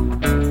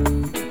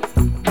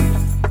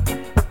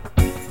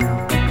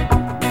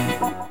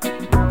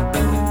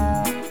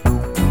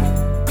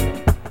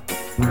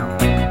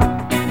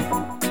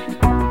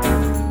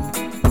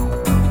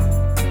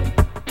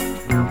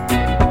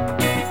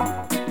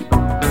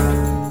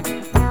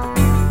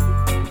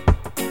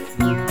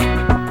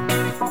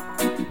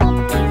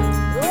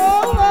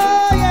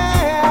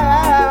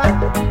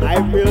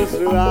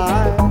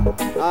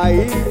 I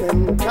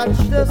even touch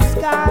the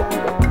sky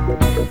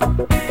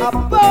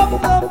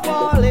above the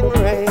falling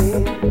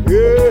rain.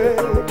 Yeah,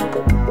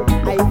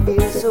 I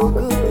feel so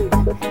good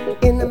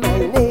in my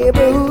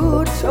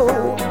neighborhood, so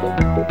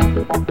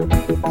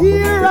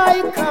here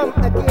I come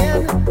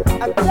again.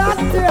 I got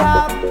to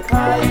have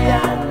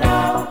Kaya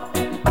now.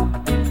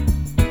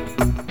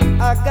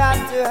 I got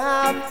to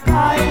have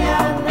Kaya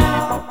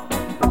now.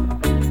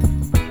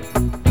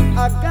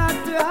 I got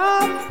to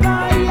have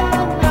Kaya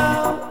now.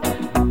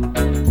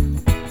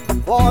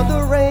 For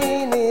the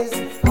rain is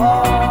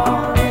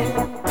falling.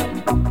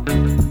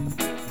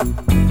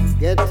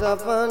 Get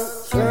up and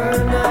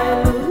turn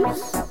I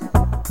loose.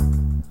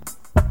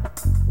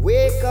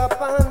 Wake up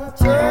and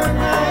turn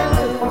I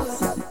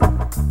loose.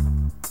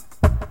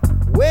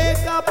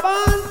 Wake up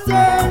and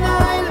turn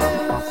I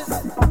loose.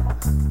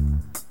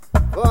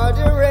 For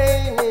the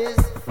rain is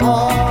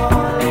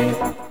falling.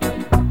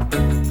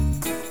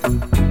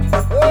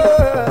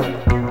 Oh,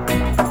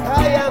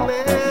 Kaya man.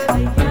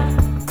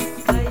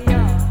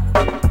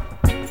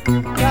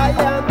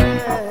 Kaya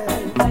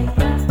man,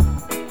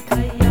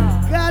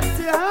 got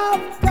to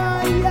have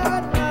Kaya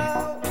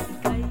now.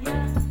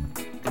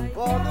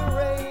 For the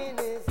rain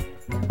is.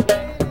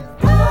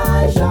 I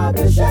shot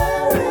the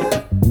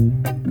sheriff,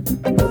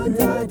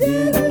 but I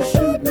didn't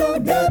shoot no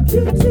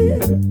deputy.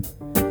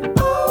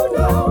 Oh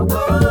no,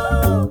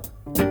 oh.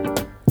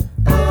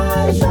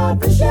 I shot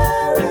the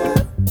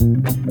sheriff,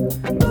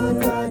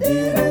 but I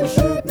didn't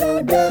shoot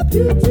no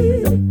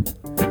deputy.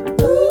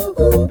 Ooh,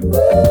 ooh,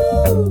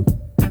 ooh.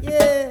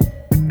 Yeah,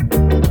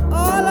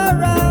 all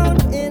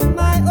around in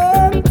my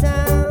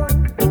hometown,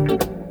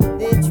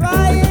 they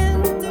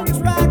trying to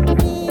track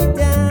me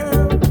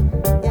down.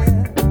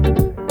 Yeah,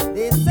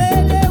 they say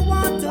they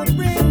want to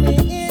bring me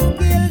in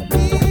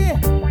guilty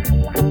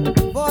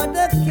for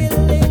the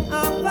killing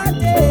of a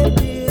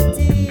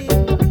deputy,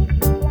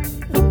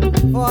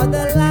 for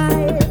the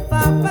life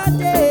of a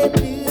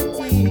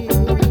deputy.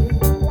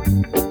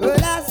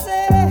 But I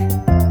say,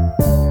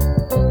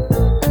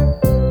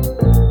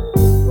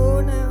 oh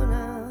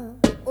now,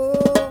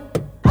 oh,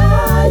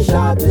 I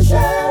shot the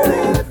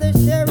sheriff,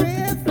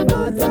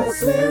 but I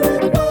swear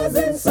it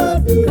wasn't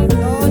self-defense.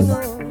 No,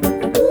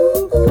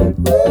 ooh, ooh,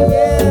 ooh.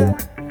 Yeah,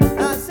 I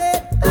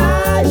said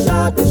I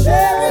shot the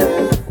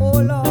sheriff,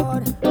 oh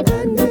Lord,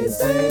 and they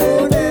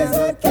say there's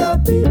a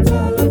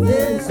capital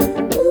offense.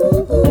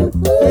 Ooh, ooh, ooh.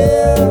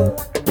 Yeah,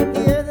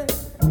 yeah, the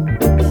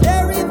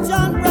Sheriff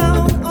John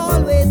Brown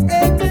always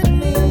hated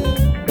me.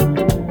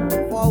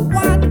 For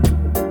what?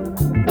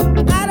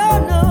 I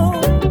don't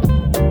know.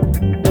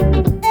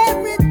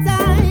 Every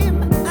time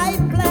I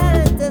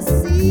plant a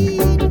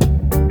seed,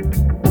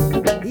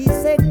 he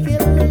said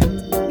kill it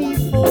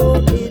before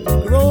it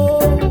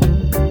grows.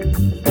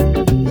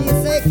 He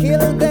said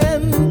kill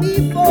them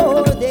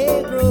before they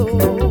grow.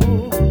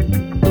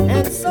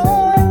 And so,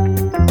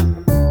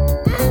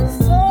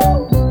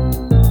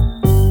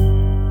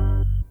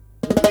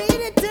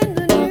 read it in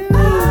the news. I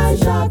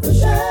shot the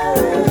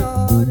sheriff,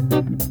 Lord,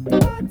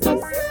 but I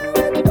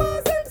swear it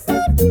wasn't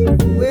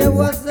self-defense. Where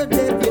was the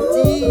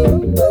deputy?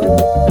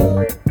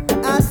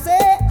 I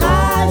say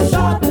I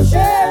shot the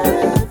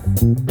sheriff,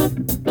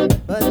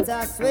 but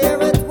I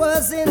swear it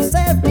was in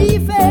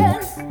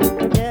self-defense.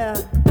 Yeah.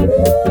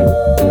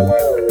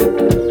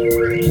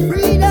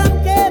 Freedom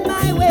came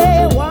my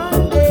way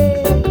one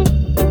day,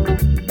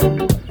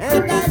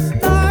 and I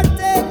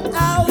started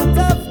out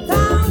of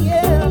town.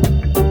 Yeah.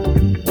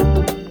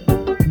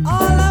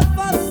 All of a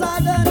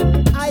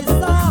sudden, I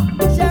saw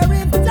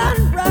Sheriff John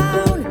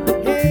Brown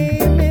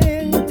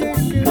aiming to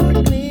shoot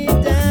me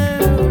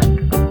down.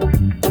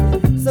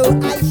 So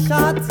I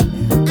shot him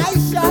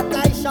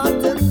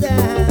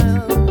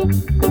down.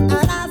 And I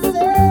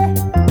said,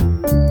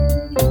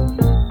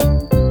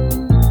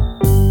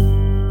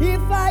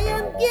 if I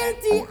am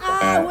guilty,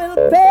 I will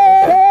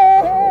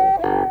pay.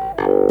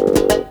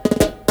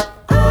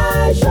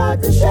 I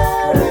shot the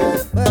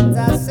sheriff, but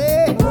I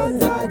say,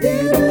 but I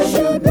didn't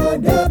shoot no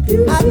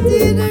deputy. I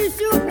didn't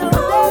shoot no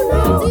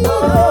deputy.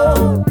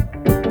 No.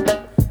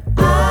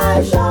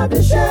 I shot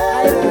the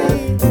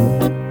sheriff,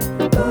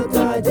 but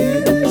I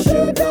didn't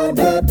shoot no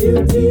deputy.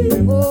 deputy.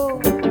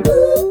 Oh, ooh,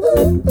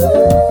 ooh,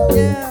 ooh,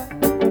 yeah.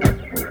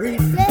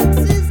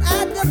 Reflexes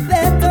are the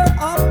better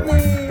of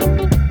me.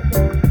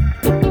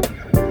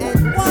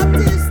 And what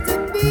is to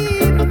be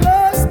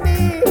must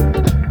be.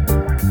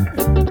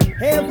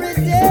 Every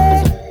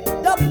day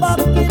the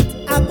bucket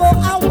I go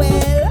a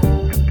well.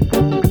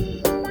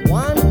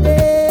 One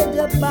day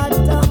the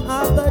bottom I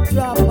go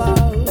drop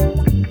out.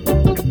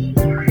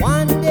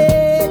 One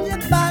day the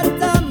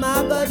bottom I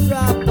go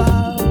drop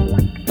out.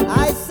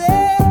 I say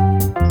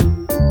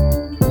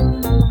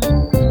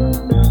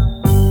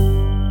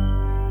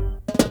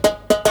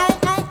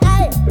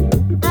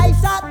I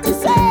shot the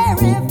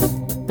sheriff.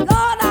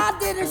 Lord, I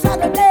didn't shot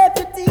the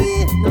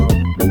deputy. No.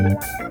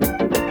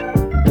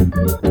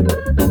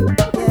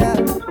 Yeah.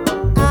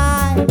 I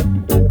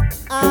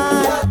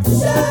shot the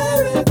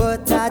sheriff,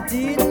 but I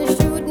didn't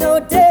shoot no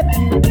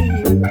deputy.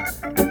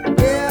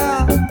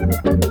 Yeah.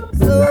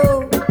 So,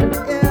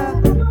 yeah.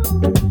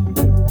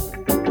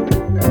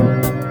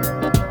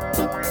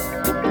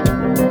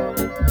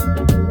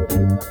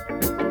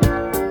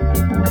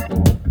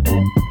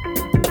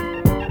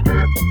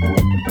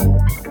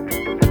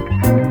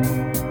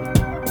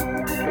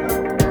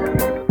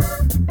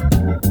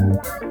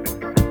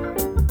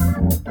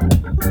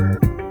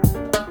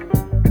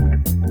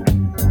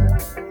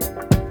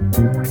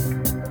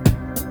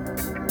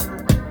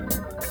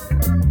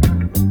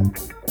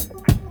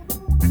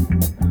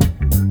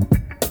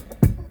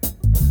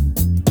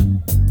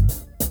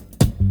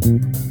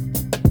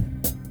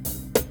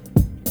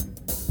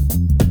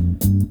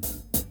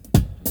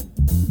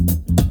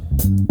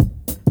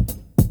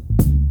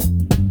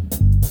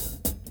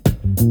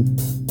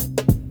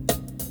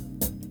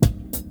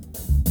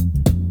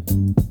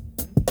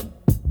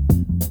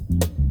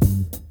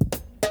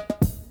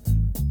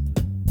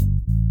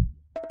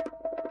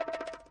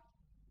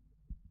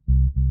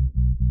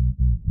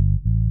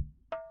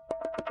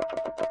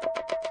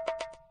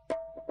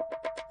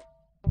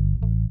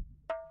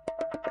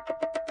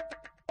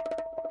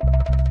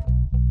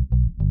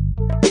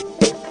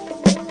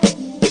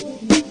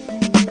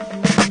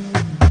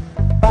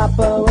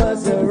 Papa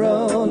was a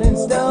rolling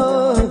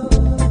stone.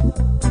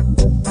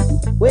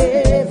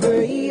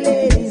 Wherever he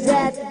laid his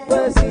hat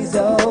was his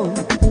own.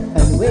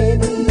 And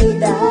when he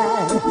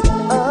died,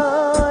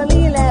 all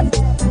he left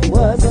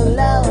was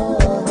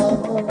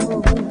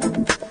alone.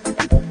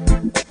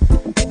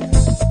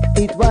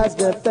 It was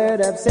the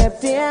 3rd of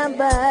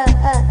September,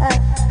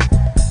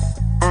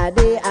 a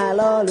day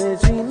I'll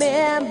always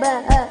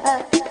remember.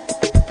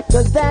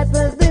 'Cause that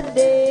was the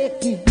day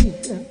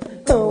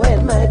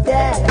when my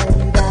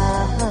daddy died.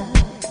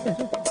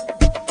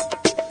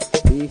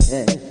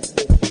 Yeah.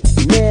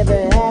 Never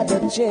had the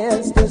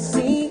chance to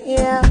see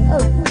him.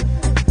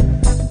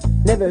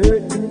 Never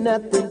heard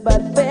nothing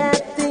but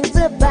bad things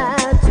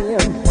about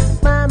him.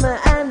 Mama,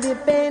 I'm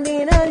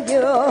depending on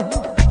you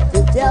to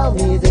tell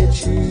me the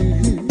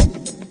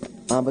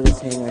truth. Mama,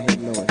 just hang her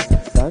head low,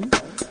 son.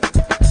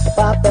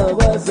 Papa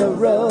was a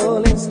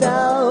rolling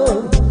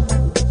stone.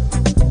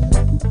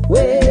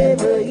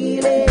 Wherever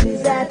he laid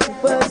his hat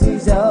was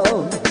his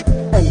own.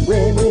 And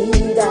when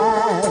he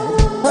died,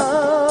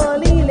 all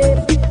he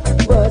left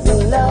was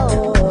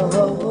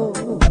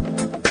alone.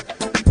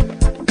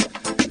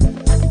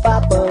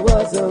 Papa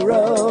was a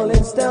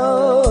rolling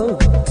stone.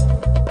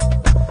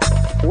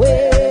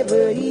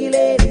 Wherever he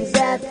laid his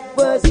hat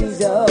was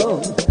his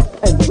own.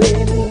 And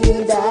when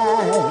he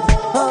died,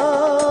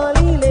 all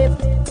he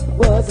left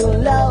was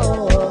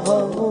alone.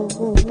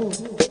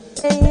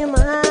 Hey,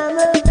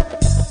 mama,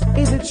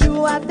 is it true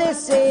what they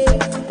say,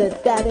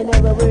 that daddy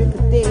never worked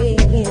a day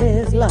in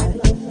his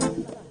life?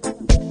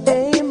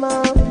 Hey,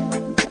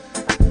 mom,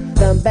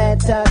 some bad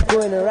talk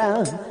going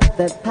around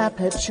that Pop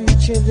had 3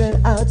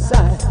 children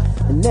outside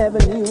and never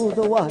knew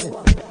the water,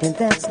 and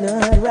that's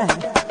not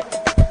right.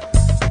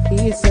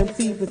 Hear some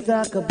people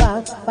talk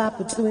about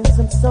Papa doing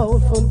some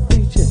soulful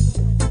preaching,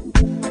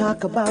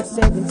 talk about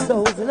saving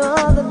souls and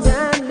all the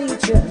time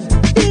leeching,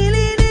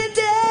 stealing it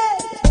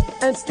dead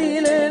and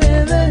stealing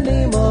in the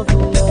name of the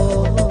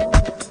Lord.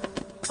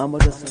 I'm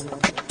just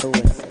the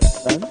West,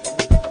 son.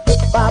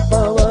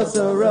 Papa was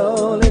a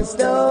rolling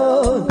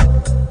stone.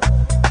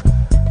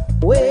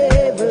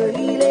 Wherever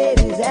he laid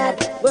his hat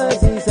was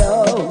his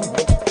own.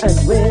 And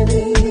when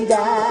he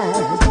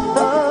died,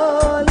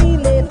 all he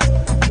left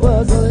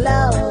was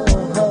alone.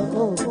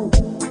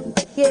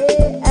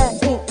 Yeah,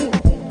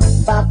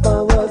 Papa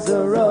was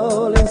a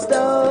rolling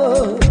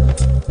stone.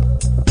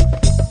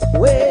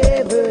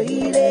 Wherever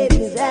he laid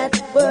his hat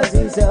was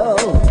his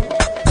own.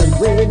 And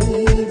when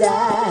he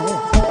died,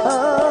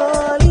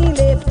 all he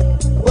left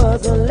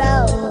was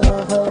alone.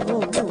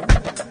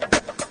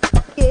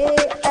 Yeah,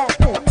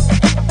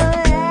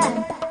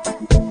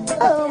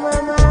 oh my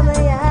mama,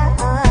 yeah,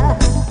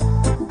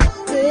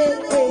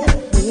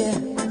 yeah.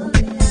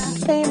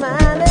 Hey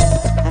mama,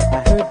 I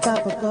heard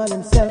Papa call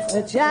himself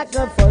a jack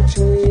of all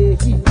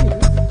trades,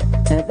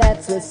 and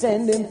that's what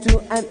send him to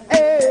an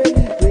early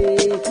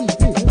grave.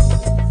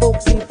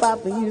 Folks say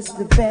Papa used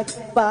to beg,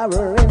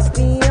 borrow, and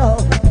steal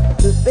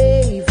to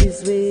pave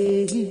his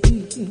way.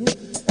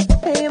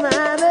 Hey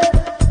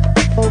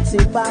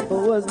say Papa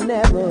was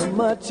never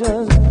much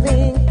on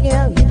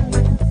thinking.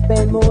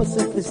 Spend most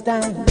of his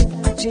time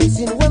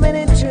chasing women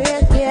and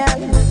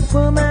drinking.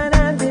 Woman,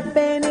 I'm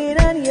depending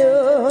on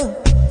you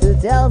to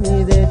tell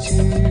me the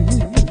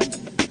truth.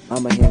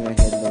 I'ma hang her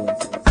head low,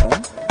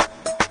 huh?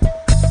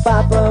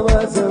 Papa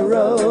was a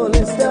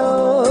rolling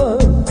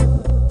stone.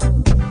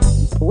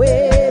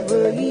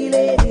 Wherever he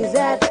laid his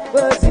hat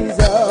was his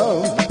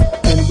own.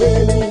 And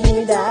when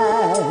he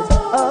died,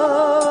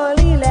 all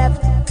he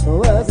left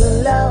was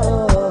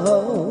alone.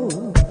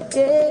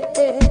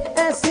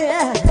 Yes,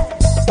 yeah.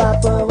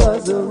 Papa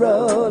was a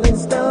rolling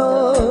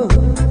stone.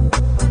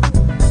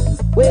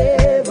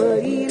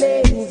 Wherever he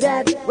laid his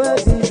hat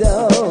was his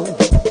own.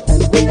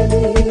 And when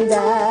he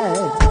died,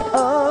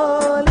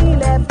 all he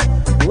left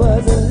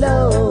was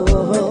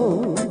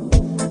alone.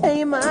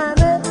 Hey,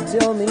 mama,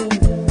 tell me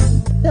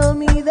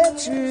the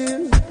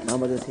truth.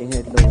 Mama just hang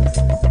her low.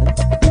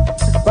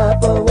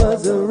 Papa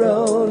was a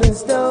rolling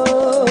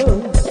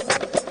stone.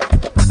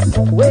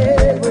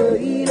 Wherever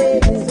he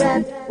laid his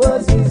hat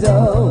was his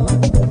own.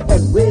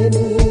 And when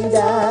he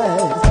died,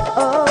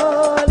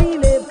 all he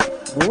lived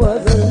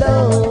was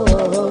alone.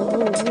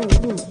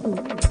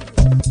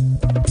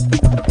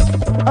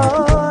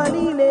 All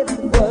he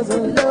lived was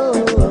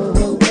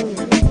alone.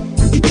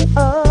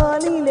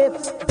 All he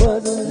lived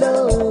was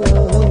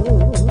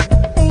alone.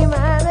 Hey,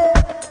 mother,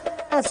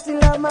 I still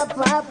love my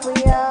papa,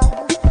 yeah.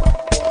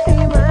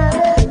 Hey,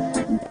 mother,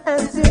 I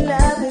still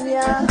love him,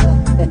 yeah.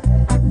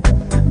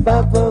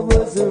 Papa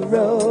was a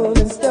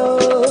rolling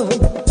stone.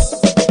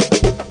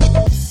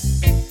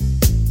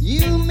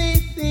 You may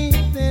think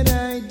that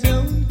I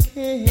don't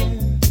care,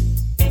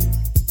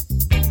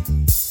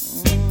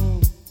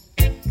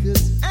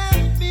 'cause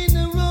I've been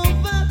a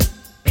rover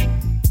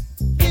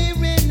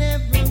there and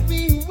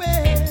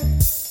everywhere.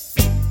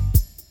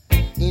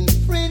 In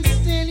friends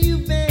tell you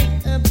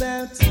bad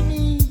about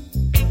me,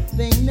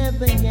 they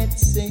never yet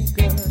say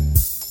good.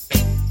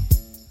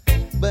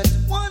 But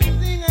one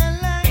thing I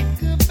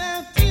like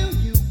about you,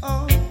 you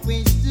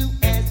always do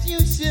as you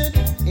should,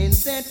 and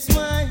that's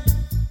why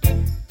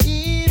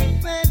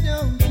if I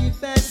don't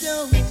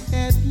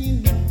have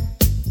you,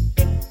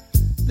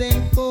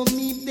 then for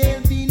me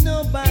there'll be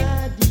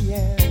nobody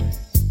else.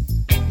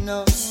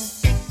 No,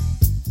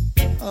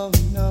 oh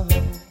no.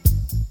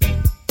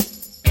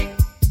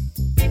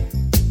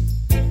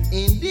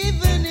 And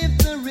even if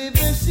the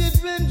river should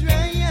run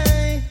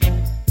dry,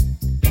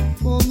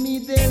 for me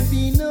there'll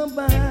be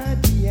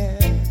nobody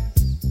else.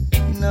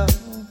 No,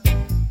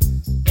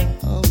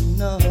 oh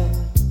no,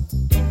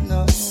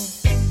 no.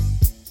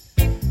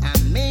 I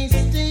may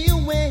stay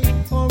away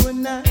for a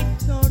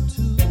night or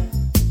two,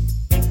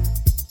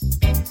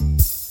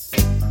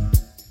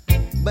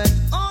 but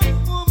all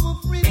form of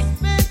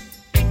respect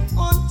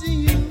unto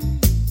you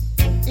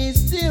is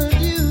still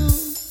due.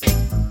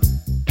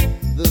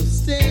 Though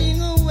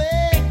staying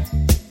away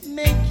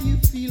make you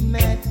feel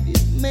mad,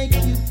 it make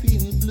you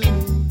feel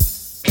blue.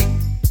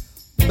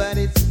 But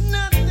it's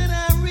not that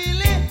I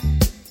really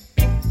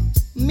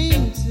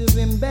mean to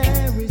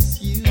embarrass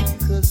you,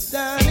 'cause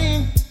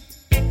darling,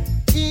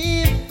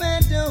 if I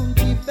don't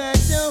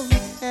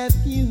have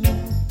you,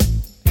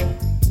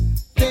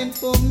 then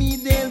for me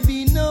there'll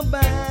be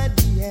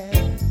nobody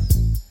else.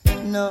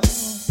 No,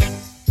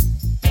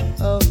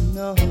 oh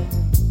no,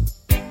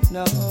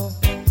 no.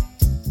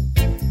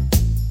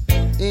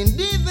 And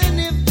even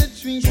if the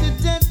tree should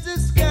touch the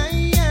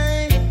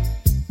sky,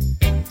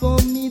 for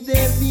me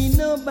there'll be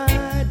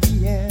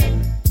nobody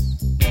else.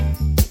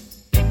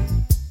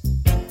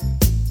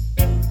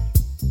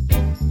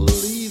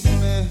 Believe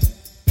me.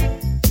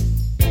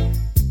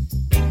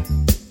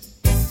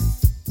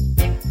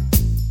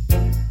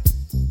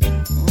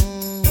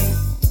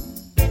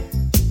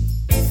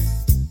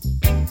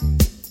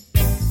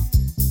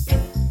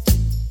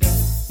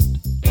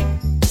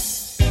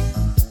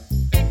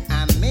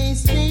 I may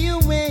stay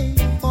away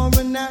for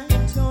a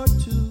night or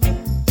two,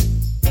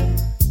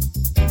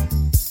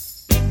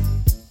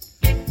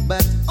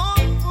 but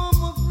all form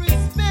of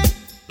respect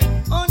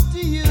unto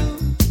you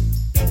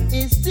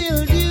is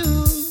still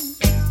due.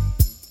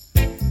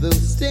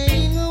 Though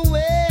staying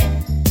away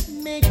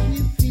make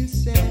you feel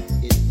sad,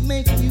 it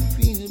make you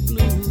feel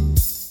blue.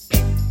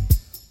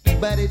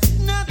 But it's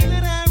not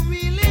that I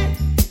really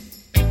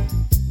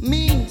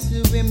mean to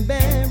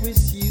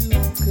embarrass you,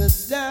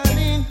 'cause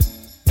darling,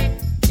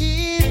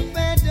 if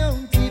I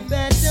don't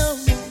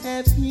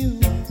have you,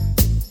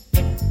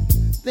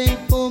 then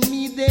for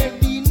me there'll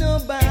be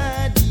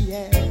nobody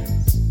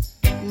else.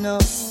 No,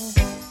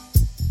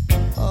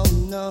 oh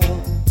no,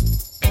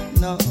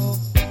 no.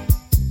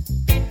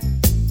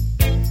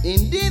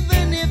 And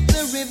even if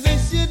the river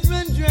should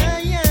run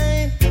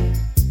dry,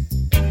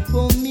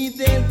 for me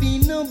there'll be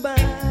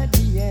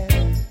nobody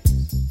else.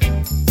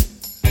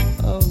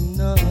 Oh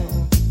no.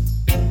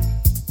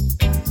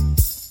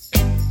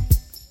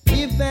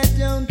 If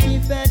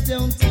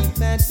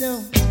I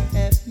don't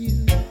have you,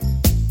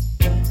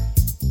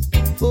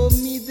 for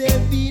me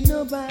there'll be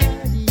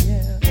nobody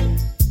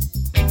else.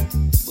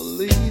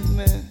 Believe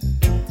me.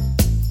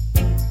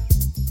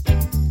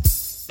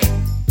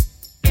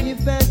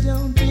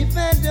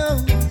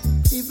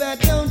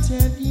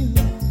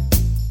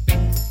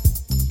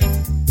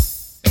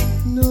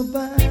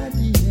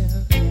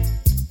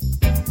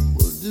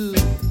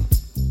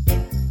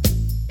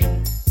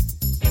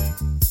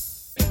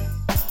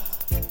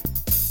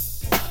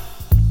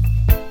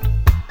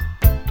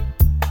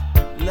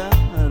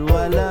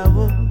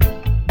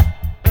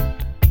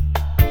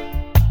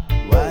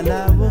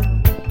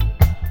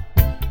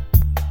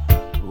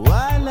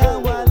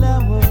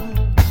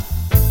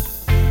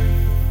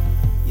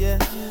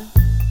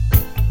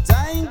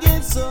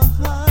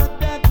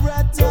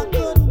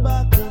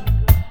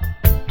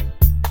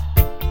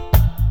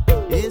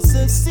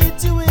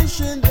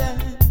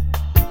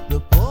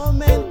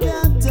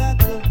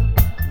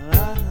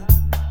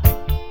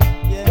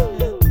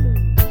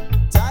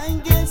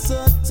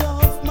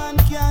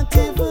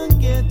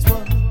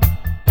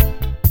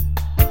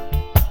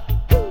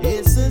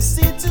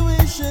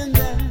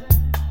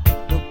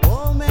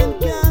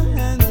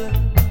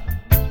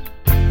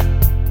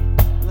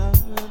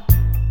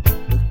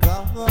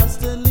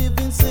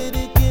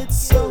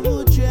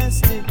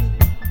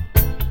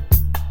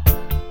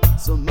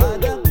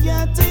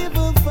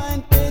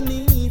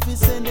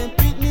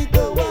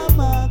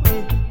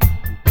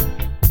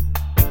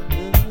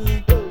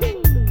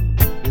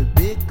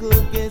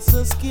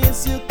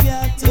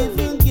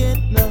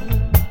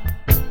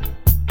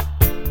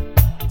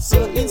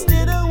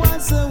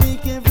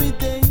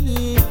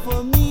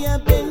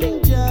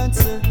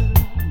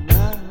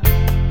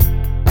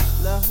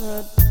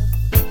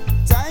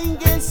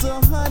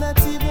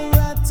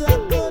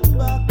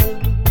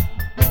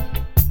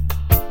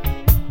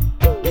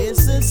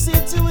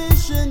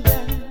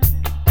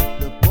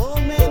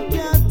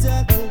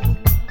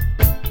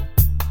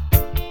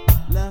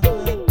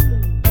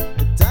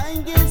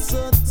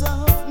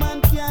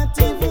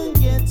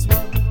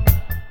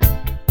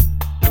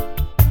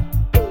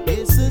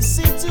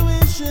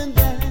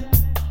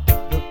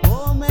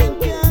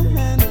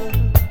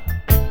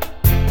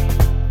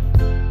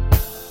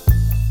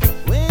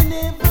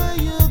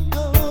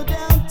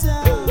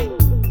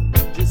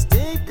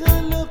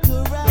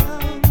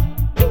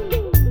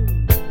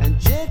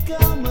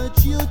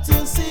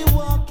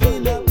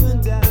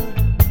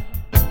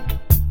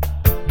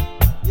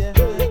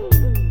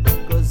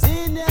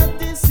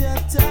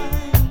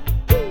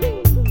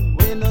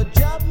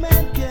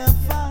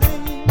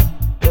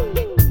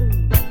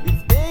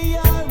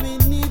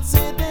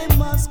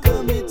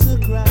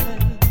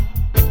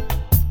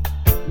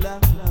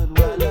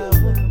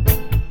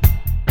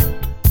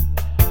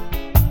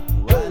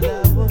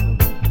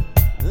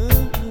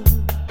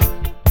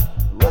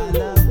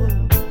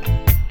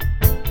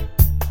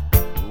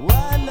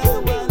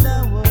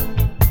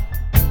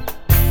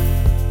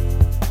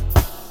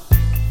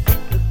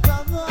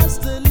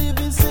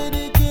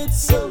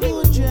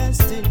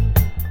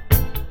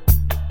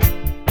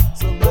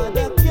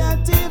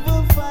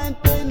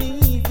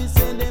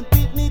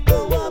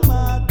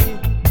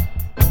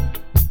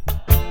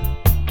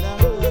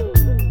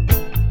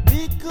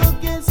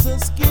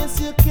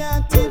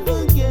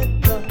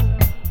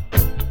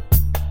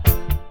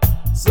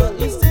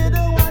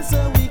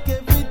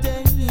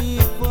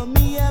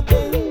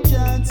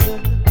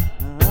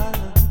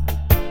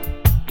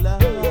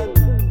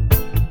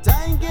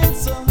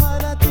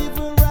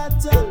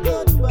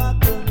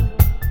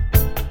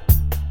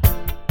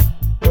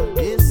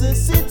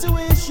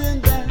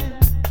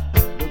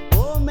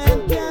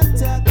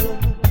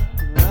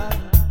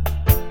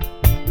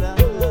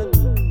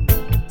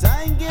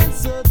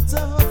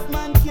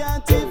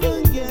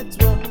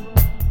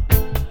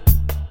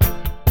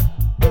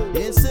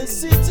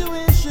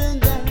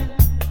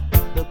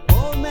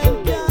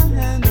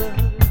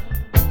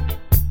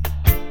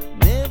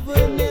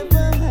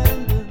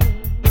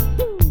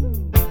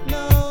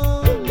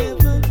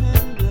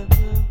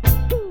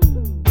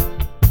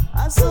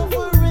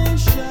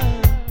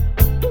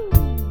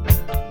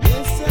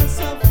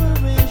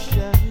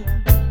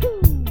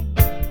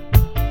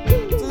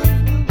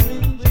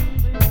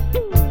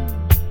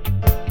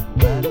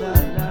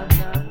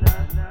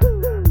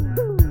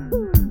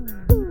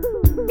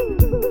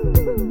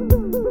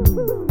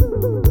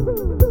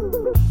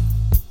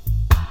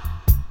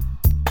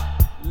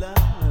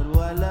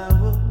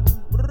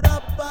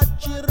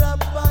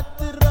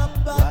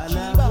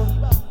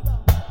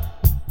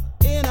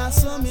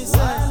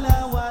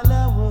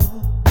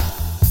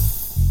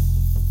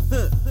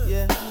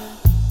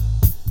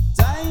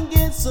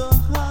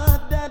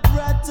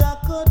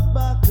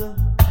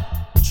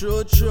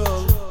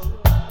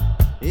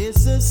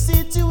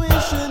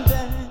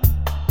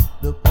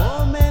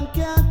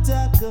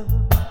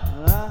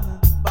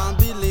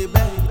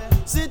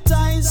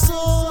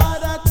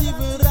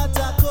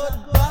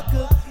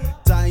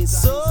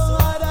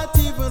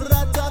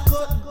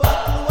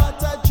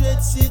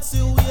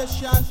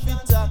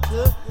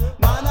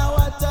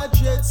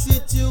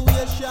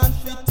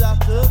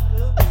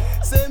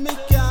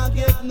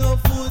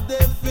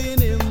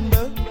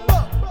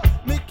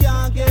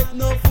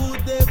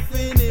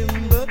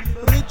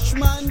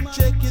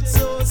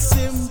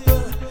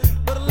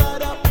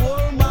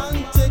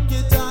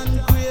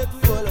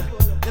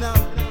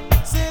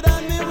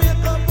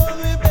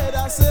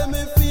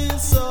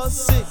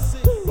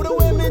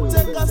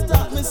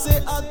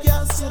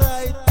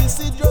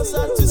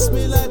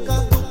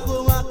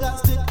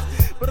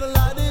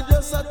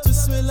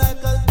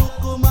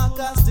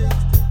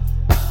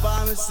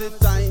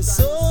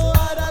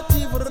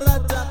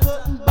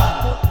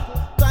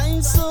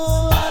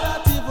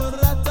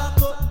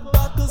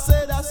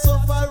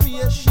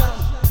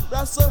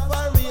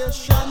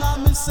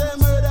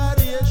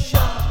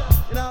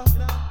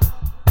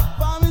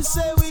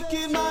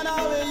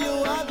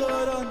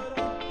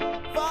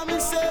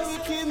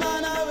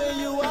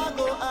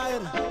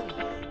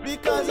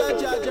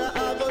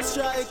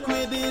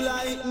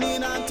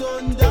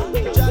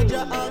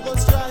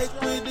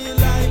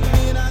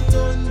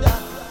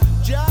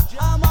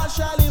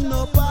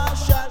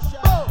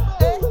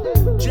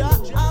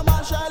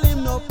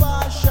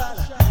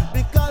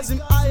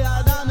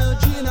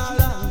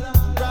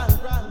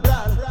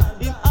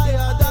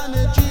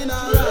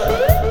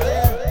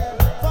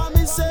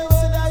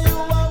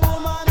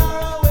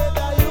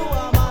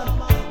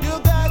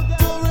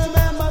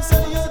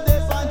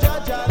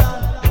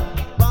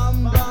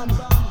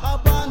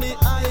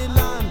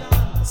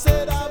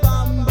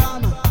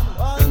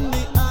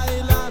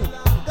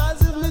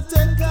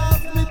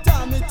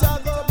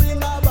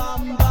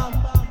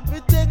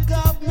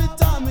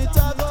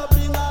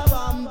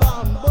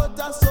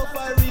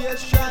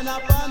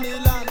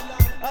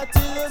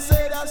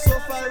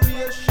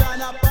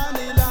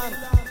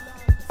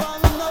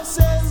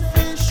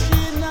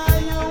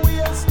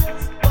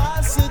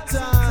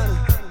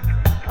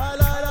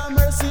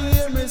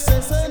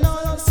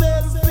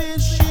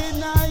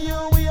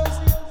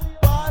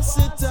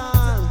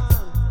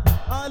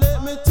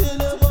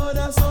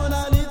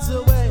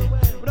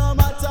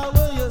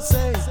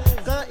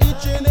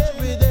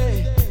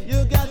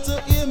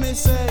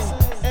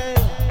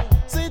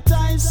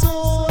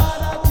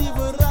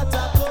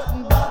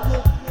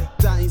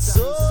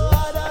 So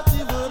that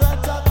evil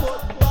rat a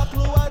cut back,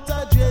 what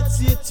a dread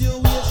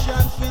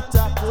situation fit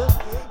tackle.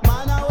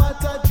 Man,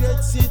 what a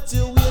dread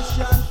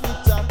situation fit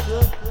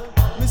tackle.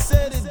 Me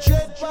say the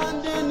dread pan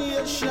the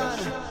nation.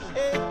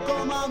 Hey,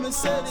 come on, me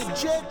say the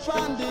dread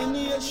pan the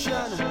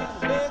nation.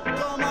 Hey,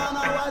 come on,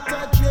 what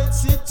a dread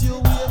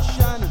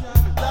situation.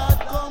 Lord,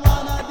 come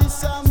on,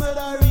 this a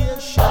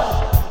murderation.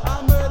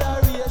 A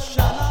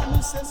murderation, and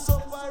me say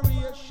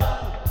sufferation.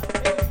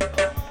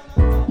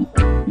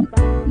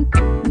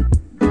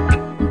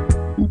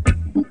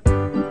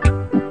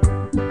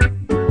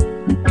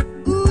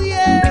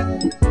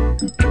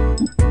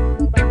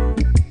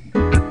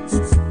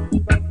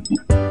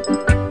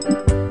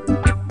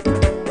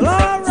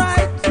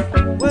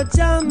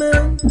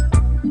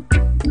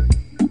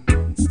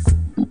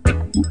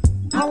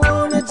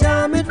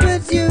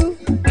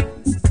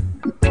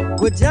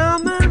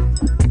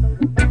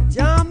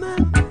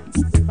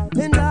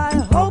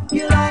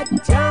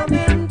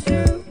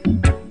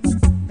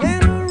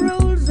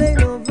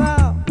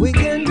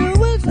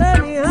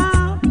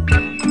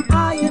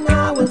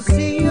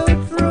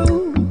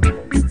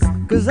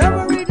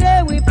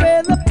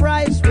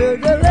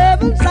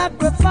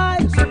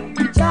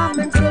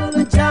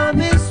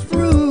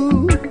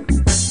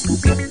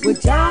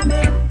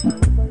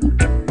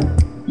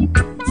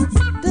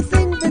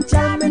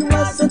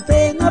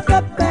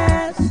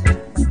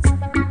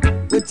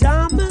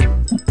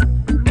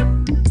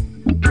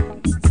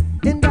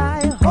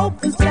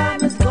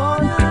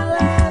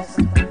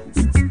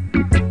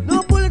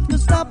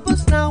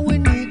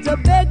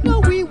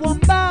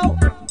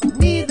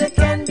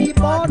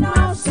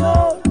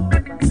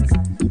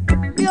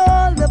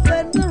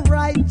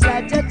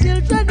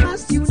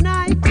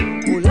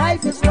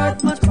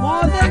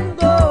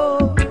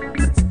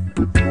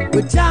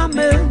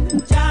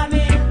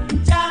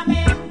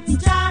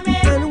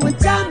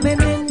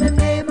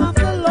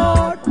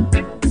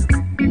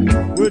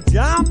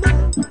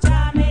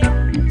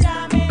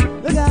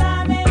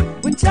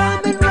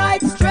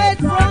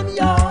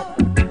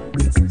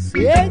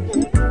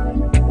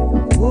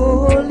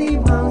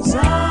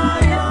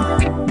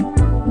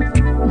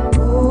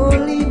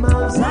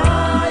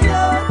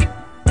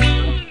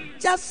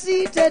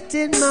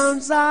 In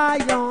Mount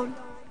Zion,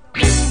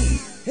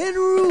 it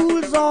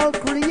rules all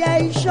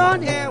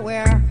creation. Yeah,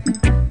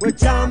 we're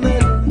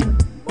jamming.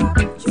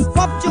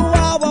 Pop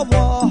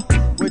Chihuahua,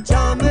 we're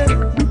jamming.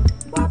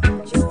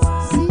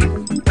 See,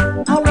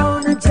 I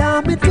wanna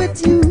jam it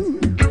with you.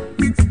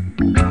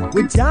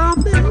 We're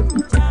jamming,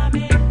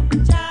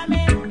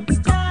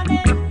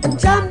 and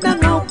jam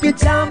down, hope you're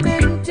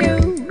jamming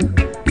too.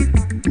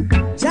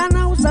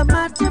 Jano's a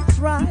matter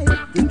pride,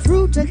 the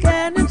truth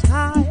again is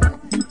high.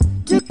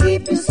 To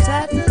keep you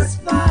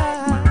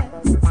satisfied.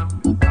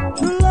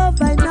 True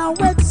love I know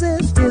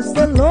exists is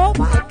the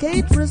love I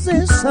can't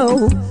resist.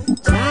 So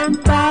jam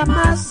by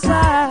my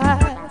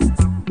side.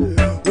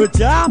 We're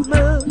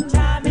jamming,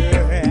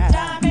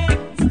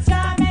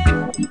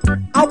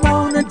 I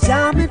wanna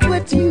jam it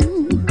with you.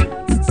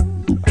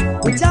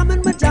 We're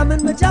jamming, we're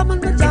jamming, we're jamming,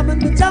 we're jamming,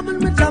 we're jamming,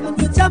 we're jamming,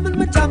 we're jamming,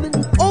 we're jamming.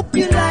 Hope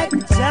you like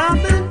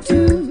jamming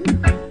too.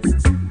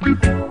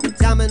 We're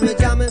jamming, we're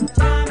jamming,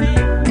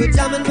 we're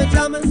jamming, we're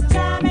jamming.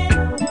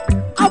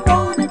 I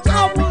wanna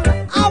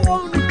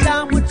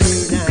jam with you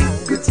now.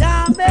 We're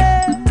jamming,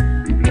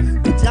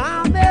 we're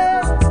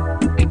jamming.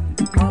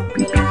 Hope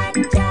you like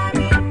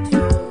jamming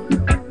too.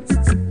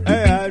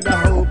 And I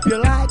hope you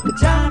like the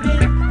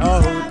jamming. I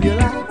hope you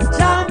like the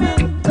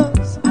jamming,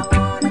 'cause I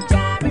wanna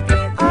jam it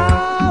with you.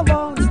 I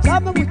wanna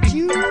jam it with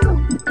you.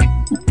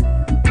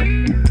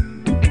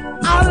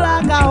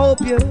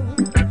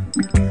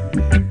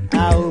 I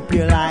hope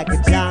you like the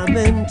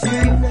jamming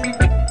too now.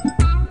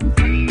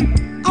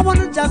 I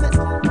wanna jam it. I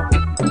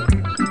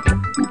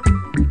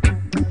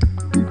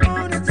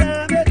wanna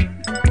jam it.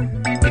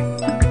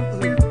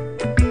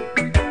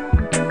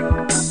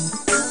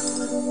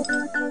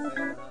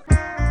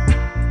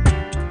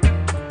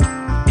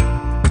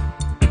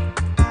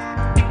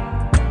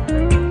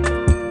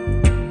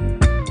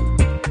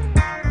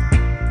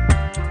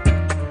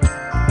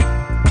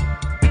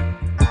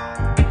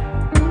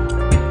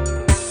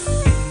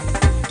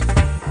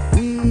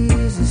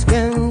 Easy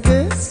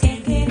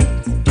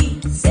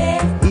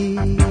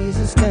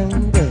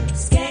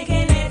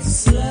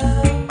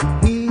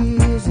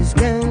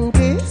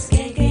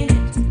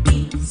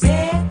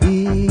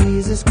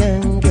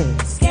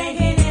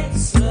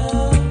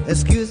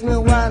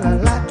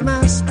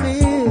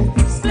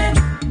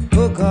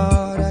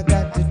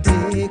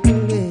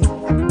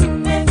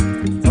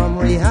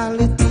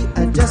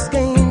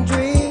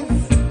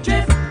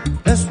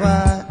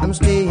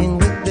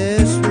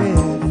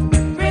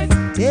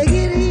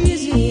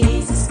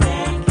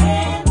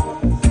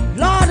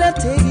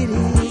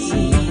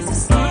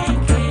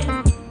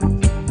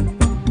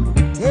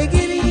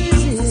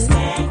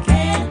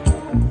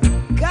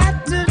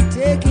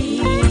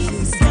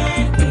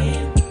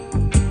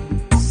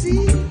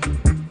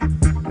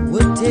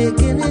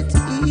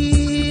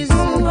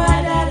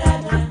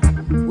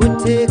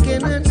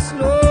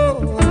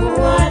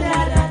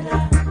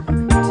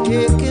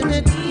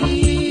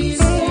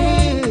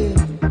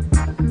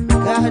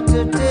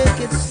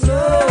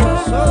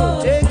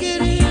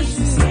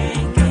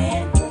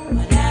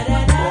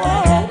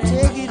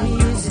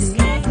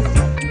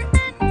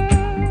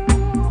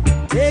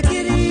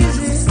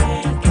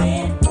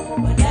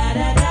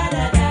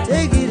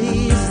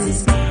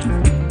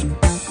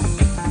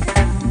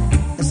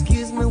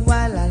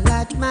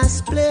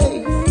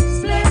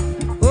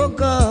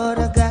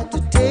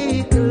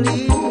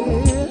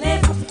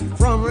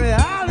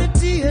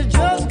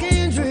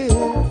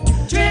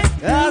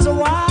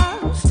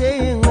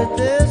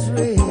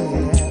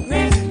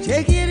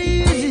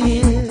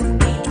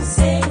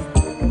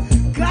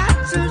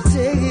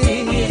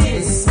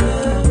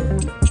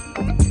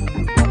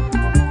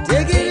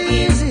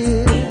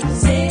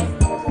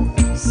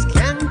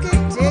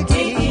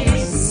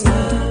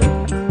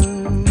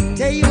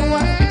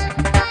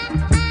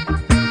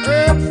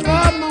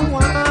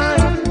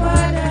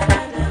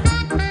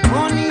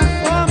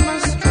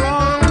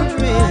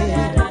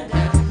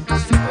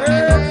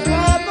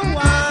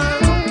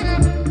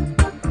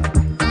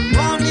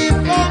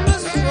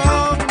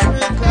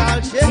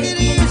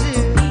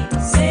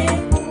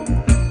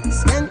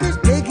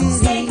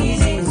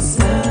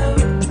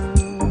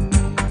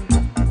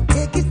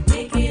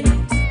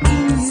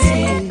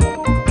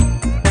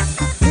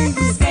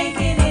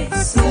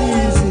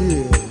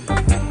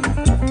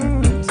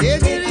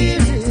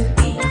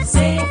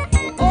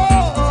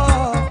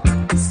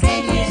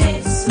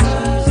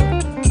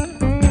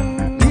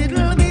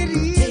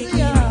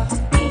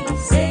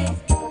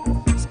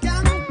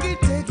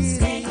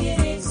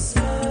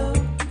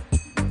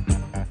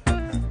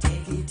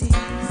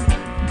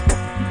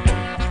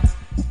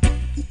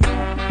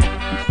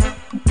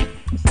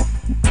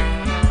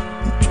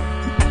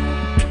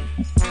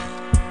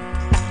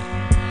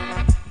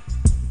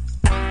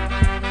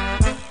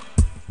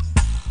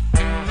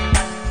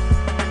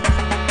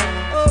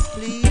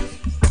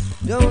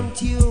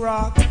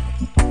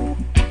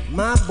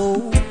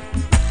boat.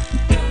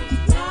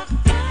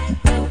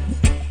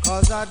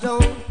 Cause I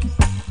don't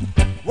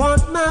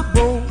want my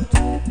boat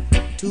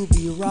to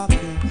be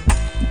rocking.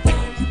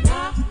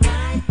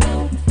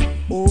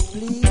 Oh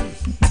please,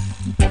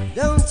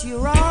 don't you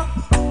rock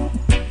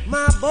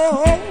my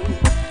boat.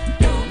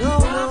 No,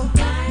 no,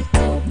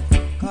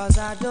 cause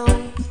I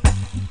don't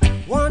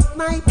want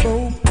my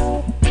boat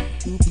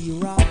to be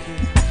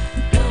rocking.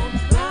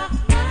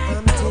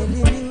 I'm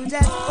telling you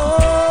that,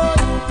 oh,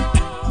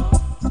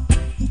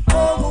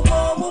 oh, oh,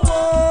 oh,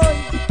 oh,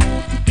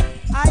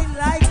 I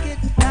like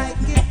it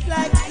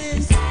like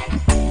this.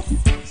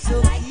 So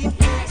keep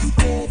it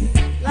steady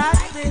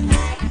like this.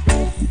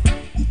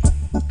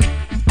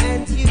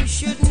 And you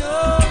should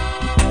know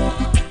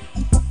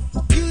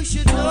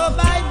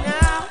by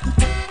now.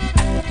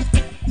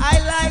 I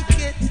like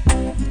it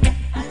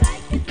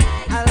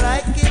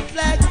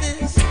like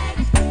this.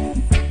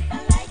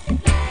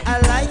 I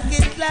like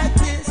it like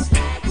this.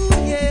 Ooh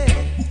yeah.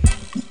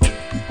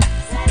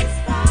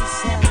 Satisfy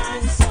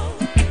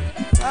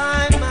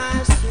my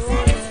soul.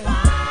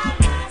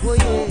 Oh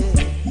yeah.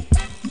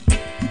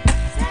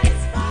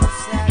 Satisfy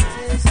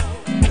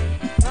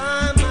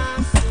my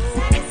soul.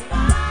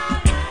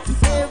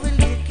 Every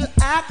little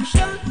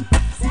action,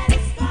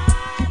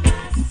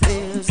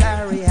 there's a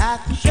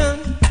reaction.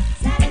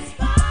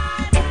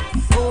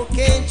 Oh,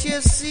 can't you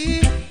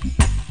see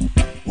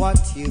what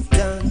you've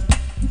done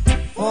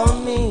for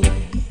me?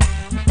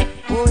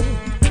 Oh,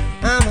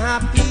 I'm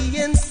happy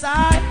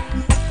inside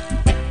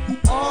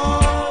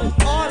all of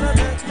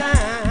the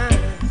time.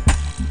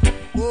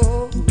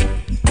 Oh,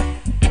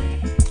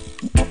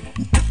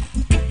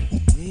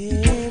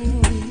 when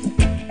we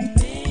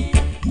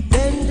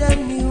bend the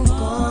new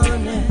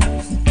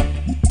corners,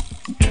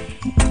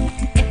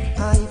 I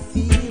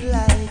feel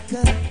like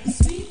a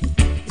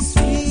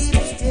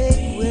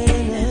sweepstake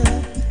winner.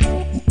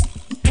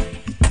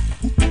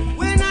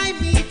 When I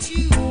meet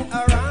you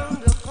around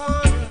the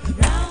corner,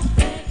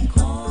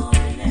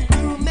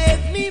 you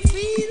make me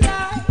feel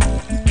like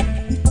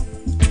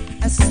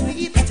a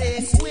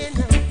sweepstake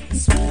winner.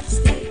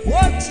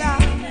 Watch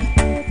out,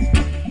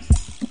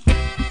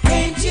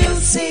 can't you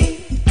see?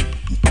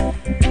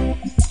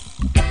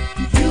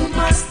 You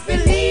must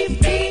believe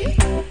me.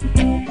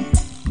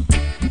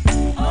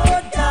 Oh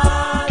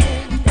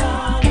darling,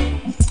 darling,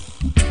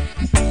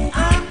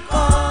 I'm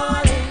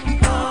calling.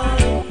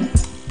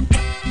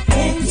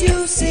 Can't you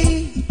see?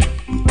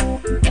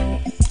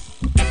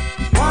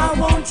 Why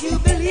won't you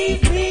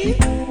believe me?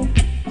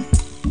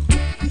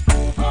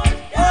 Oh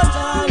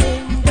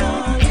darling,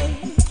 darling,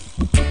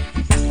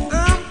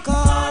 I'm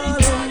calling.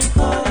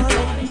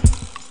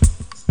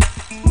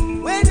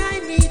 When I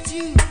meet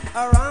you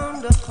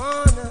around the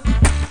corner,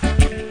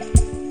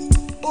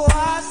 oh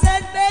I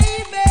said,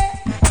 baby,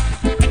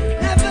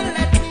 never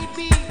let me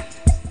be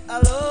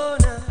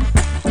alone.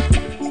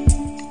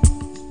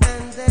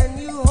 And then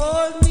you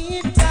hold me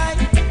tight.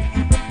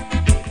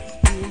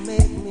 You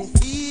make me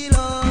feel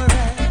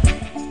alright.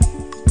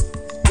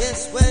 Yes,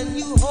 when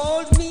you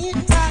hold me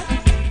tight,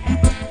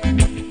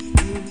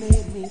 you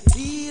make me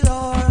feel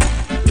alright.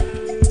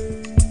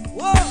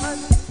 Woman,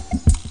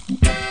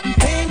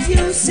 can't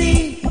you see?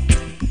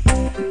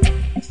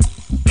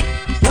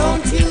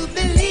 Don't you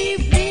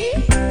believe me?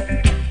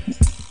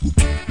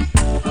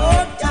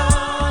 Oh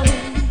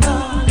darling,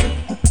 darling,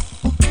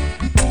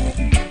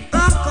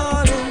 I'm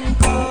calling.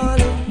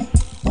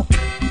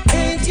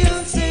 Can't you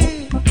see?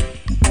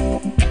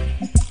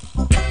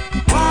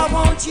 Why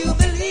won't you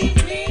believe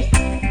me?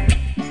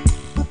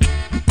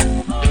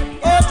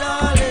 Oh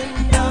darling,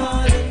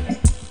 darling,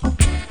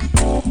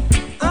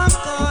 I'm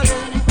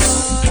calling.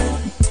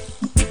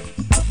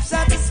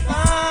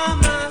 Satisfy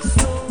my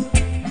soul.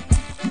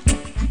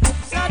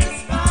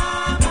 Satisfy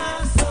my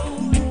soul.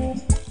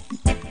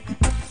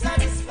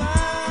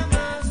 Satisfy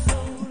my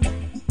soul.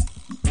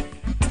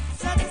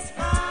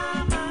 Satisfy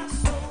my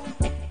soul.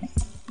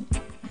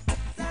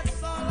 That's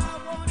all I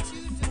want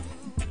you to do.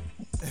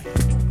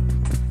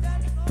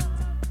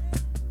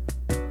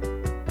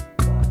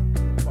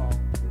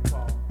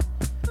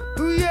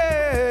 Ooh,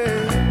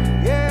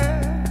 yeah, yeah.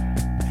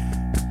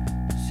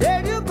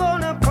 Said you're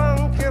gonna punk.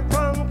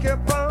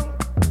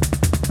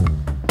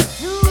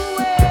 You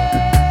wave,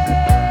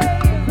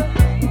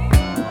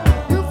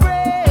 you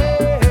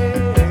phrase.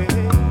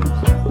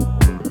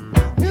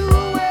 You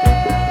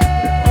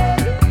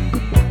wave,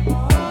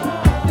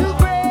 you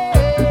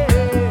phrase.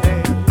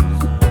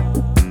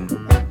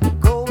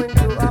 Going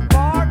to a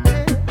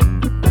party,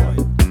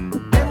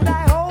 and I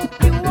hope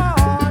you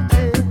want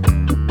it.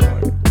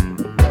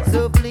 So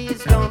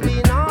please don't be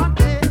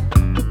naughty,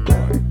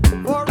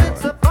 for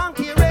it's a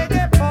funky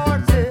reggae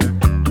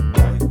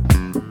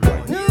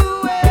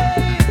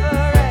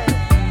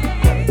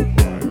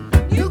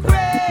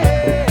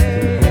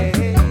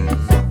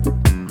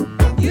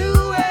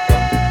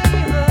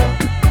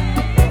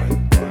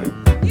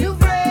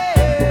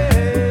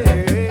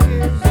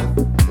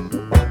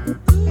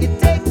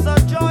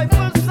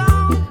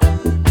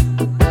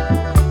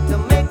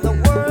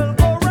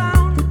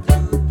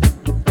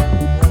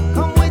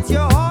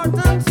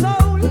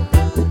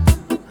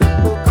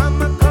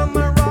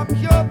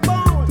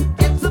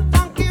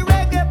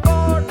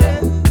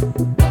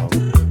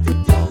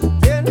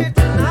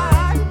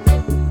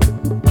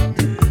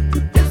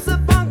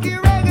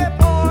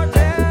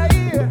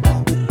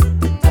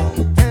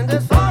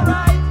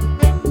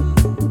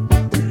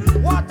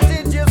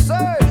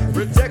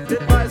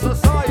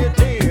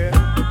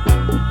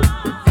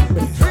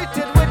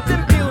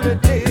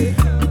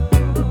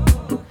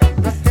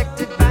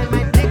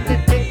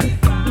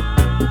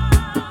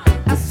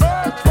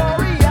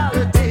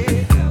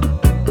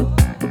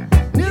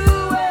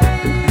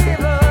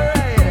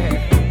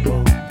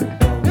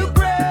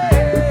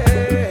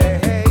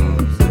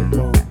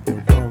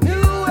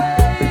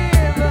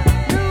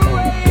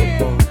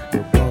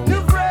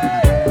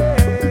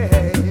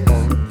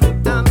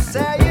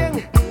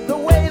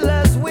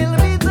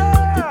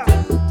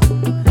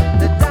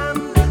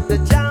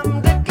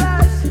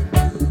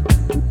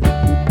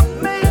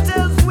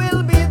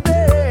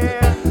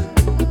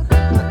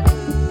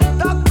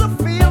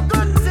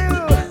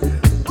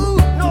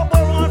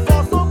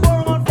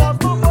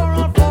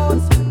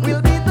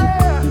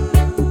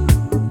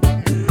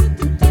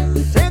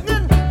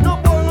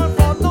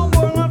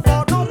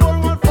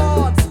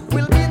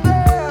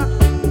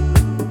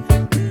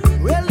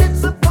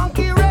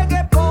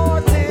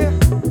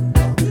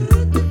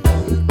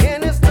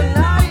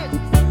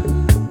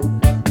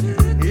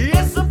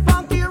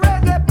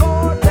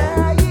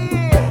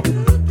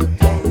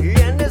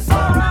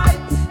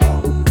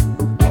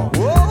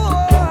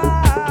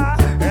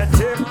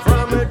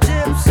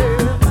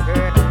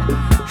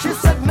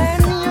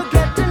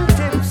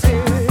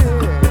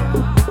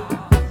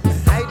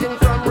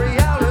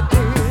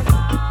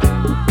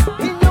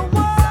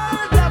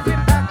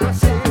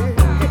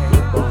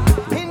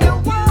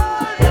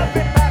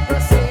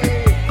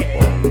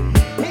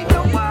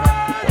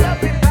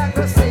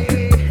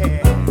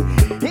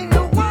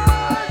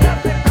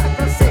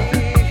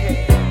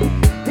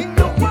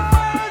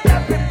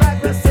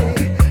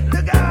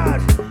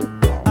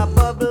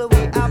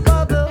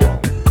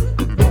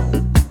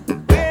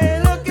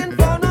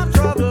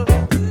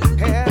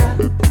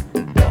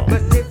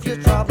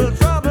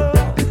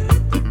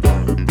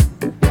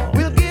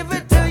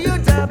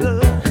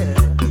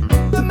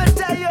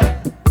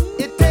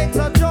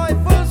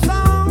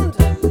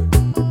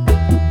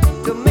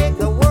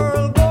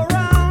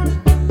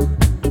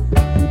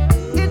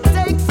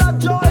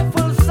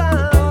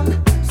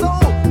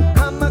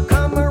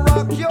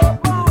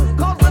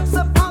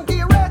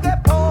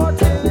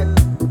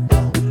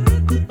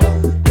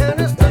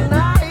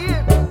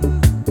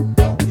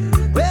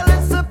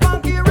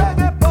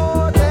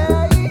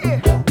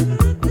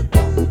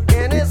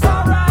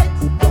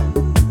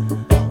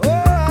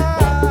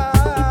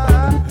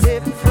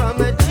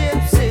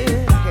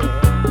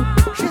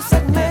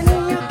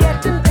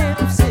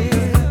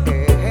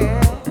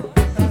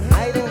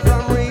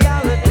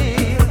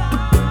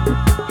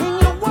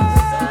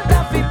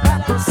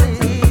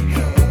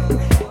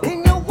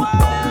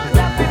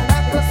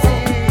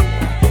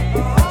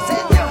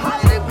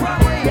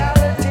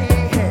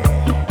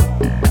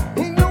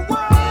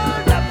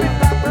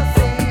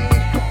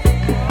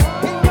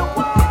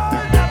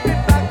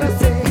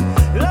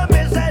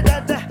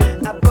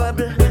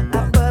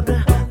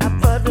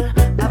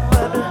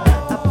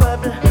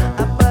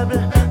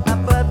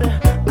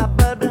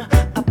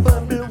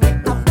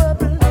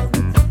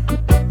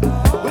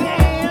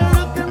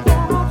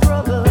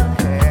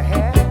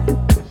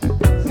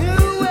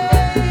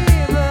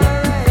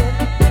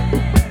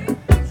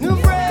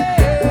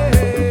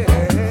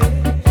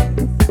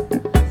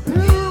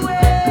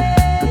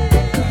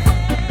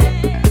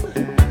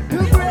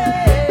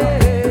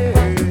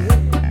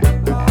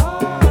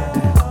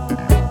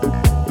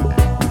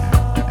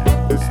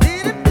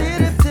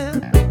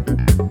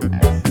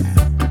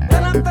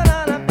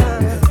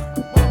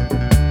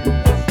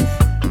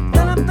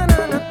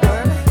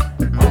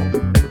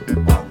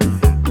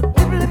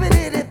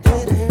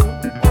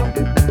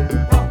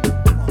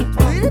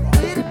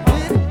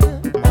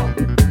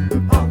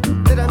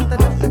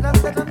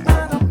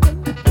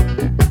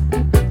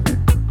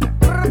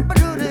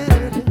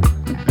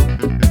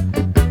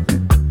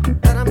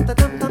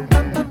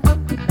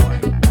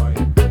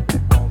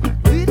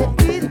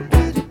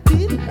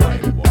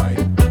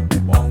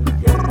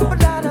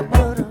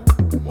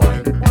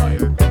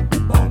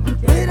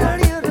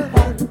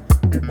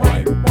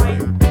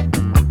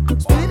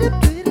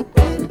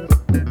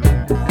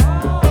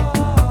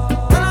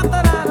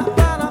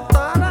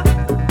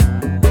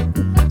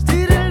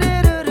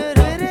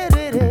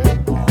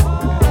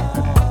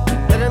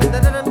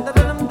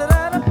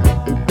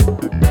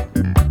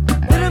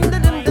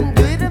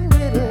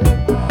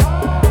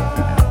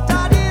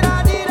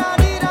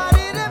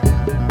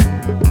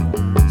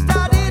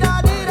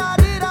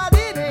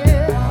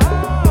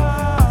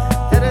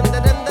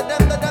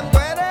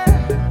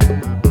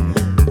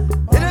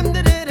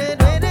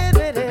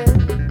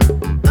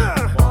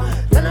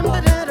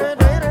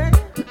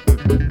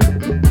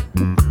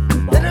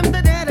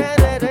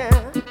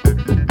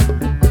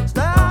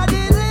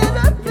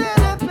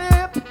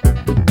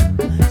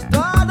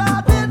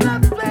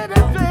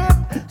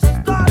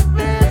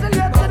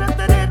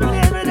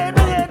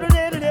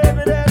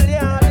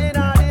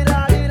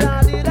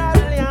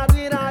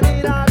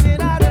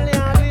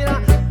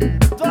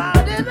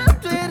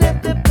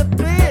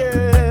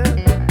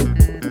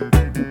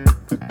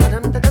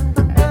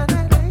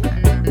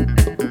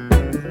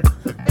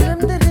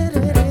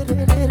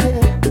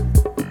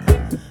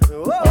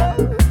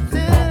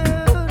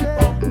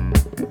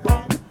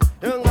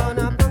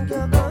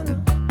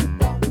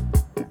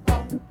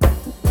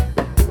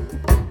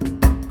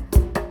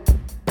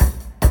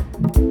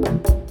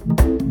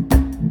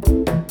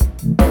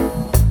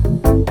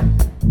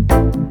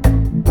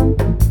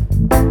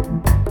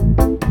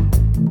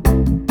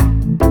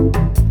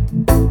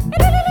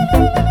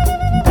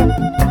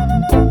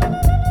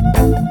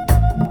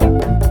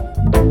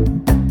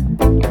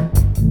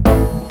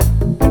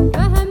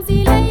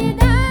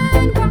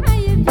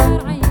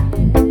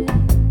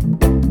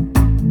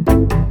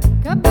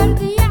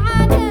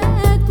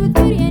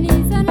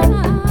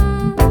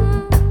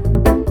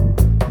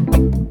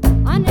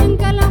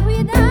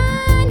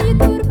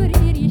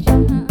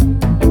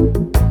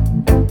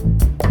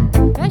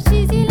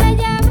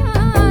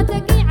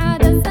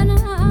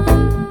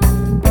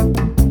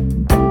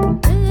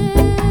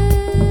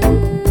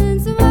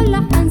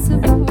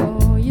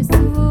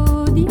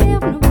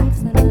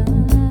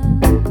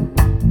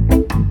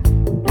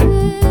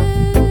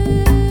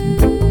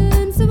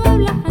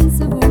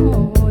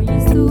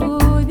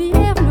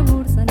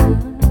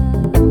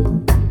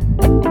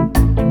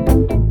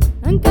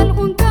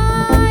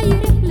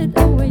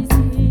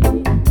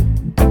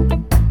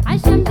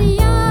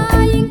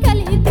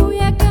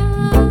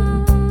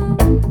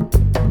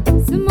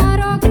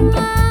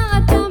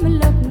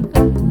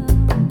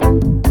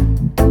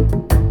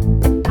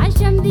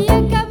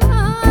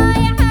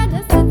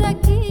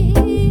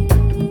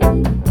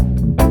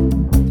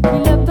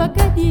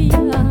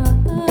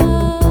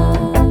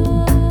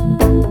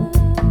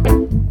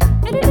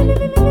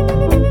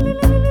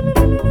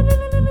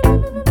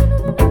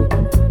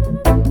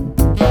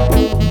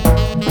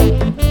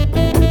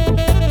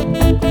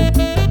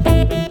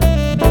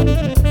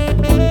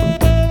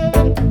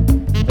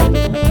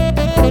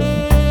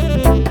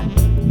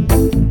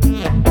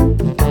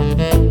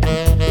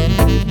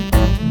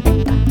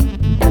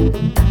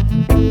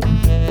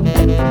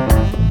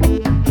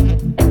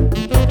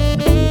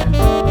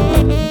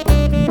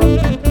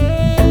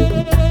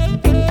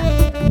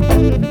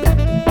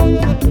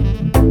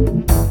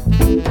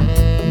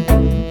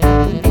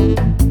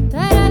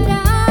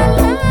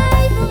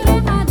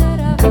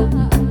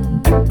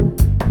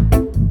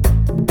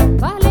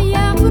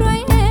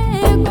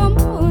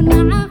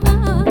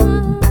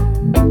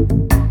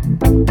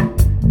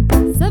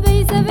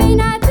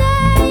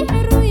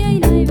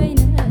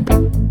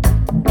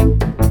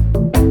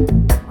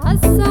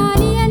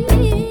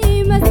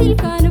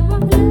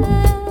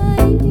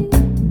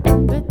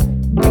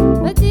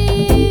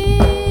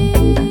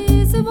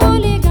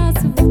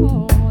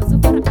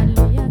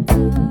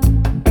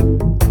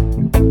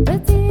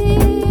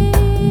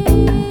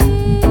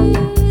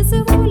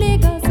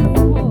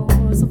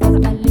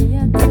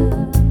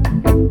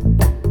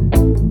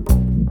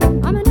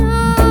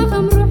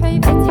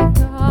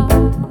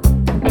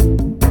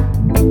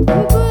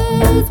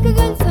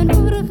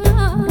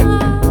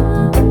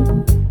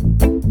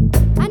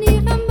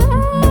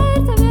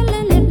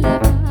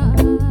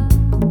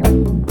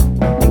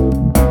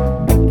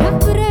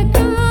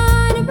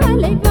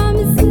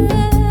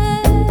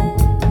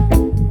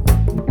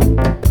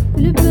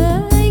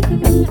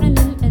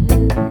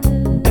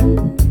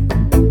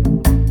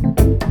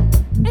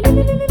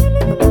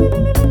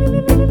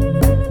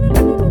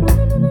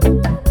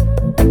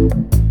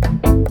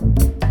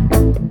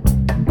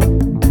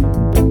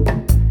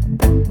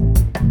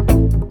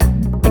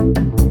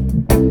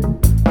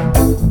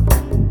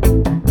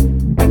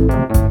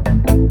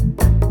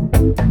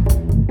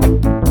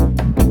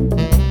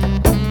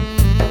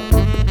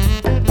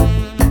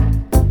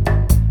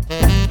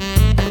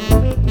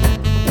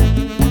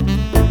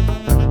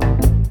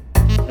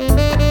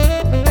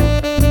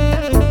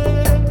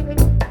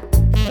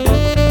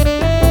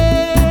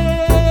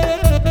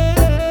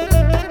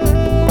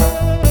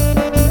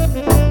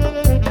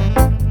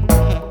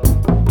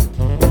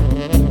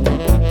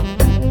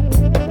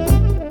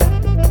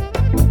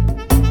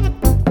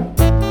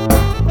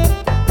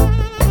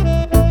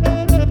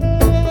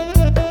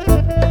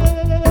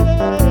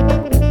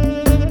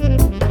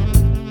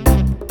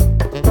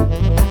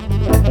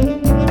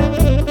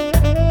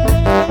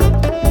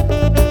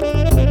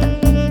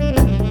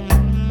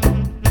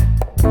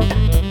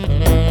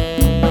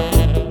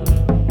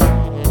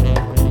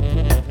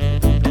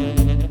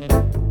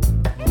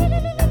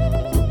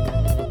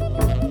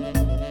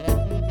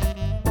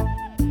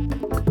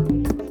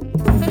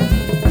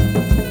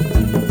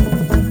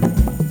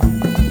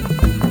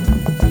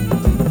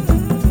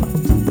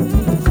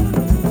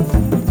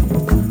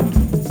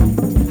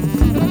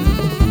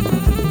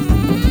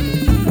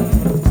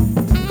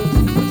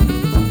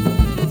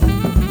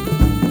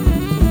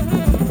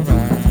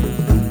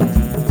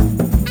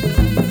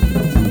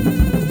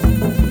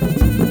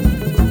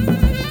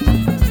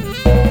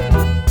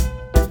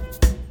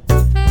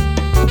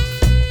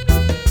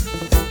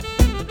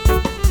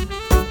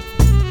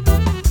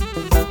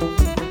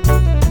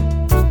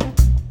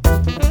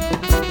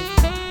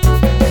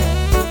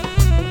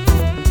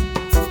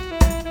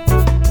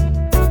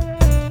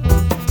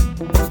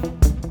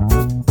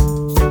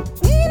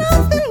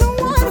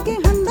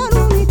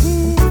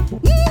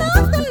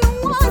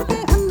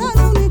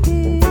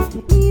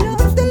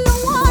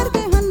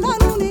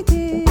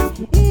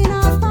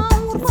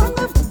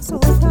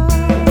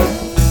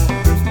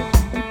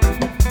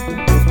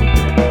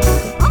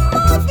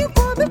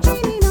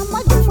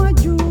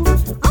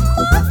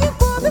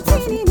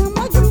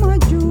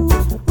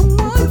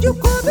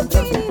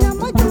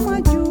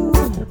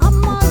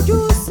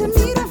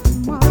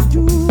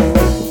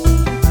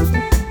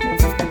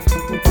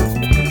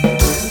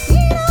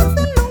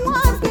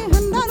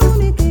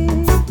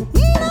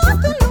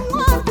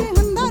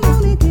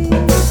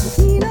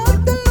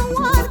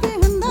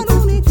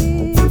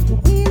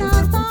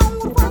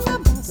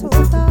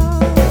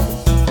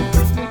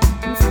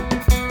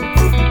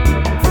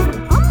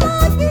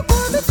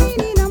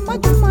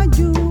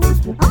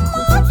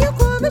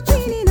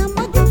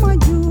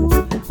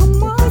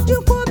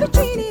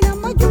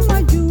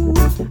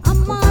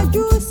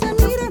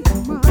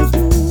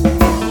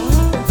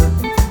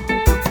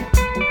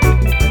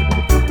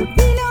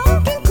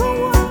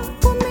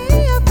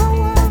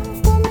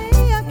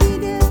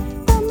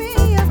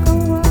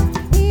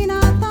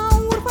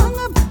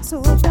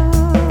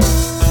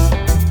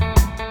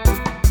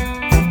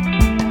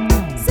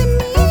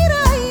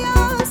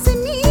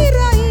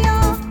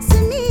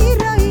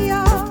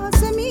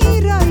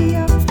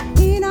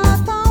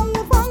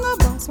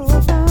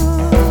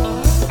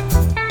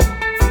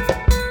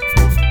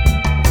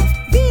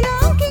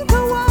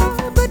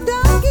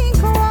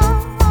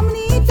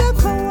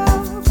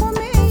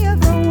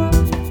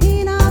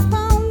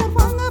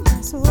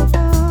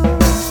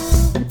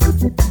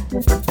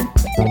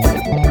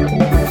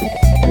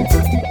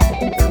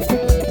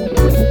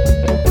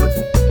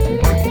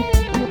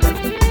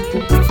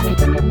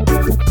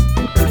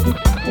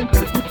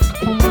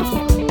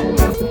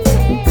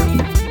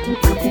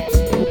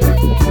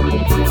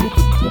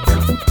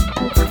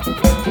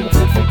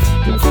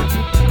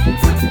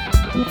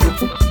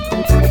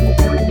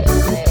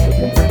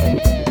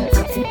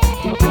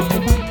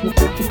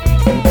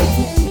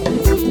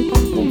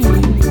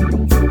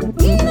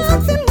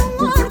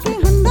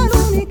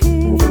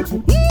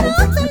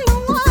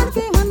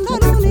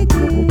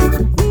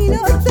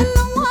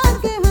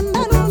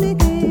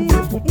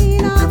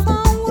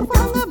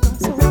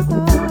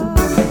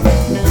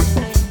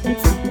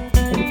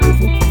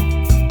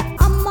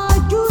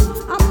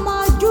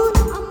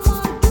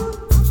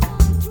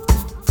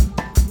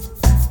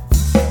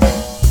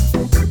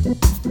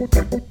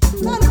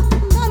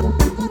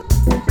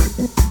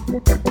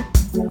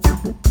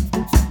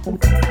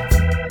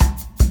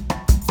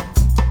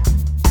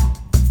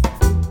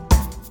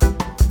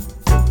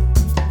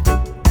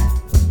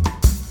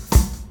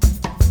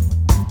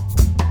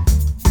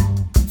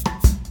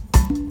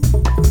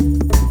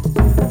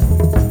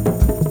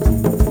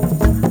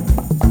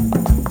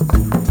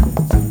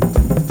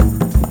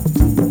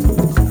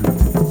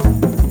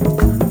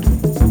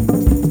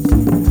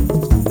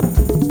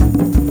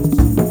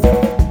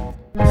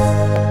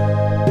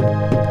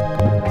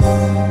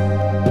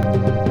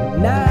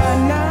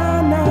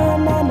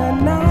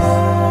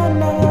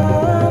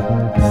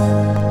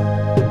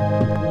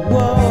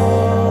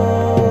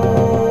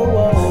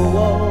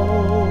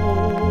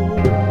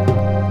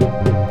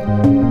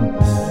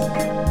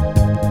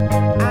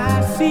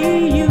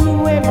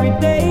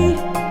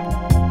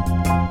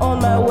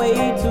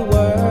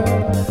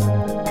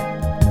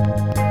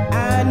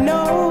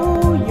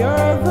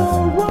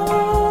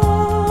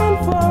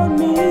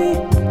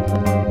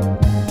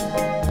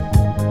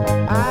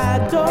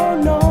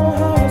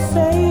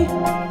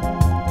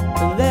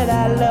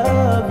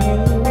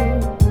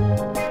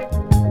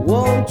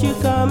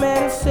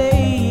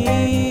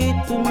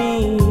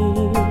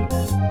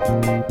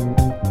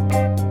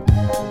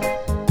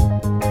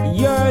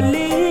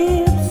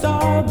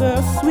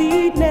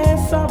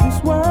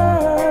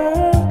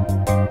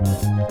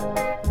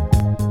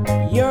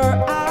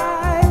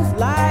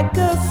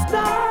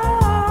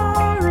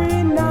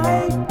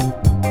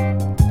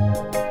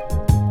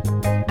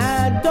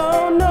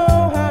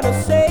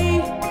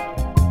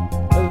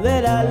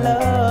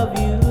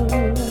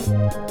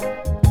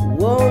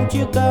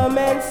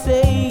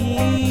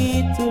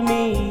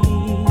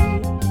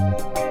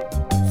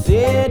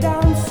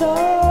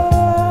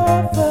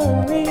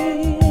suffering.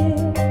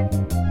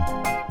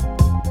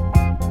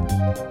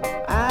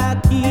 I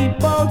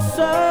keep on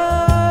suffering.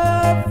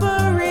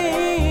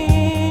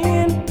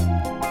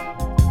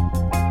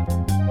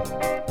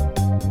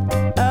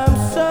 I'm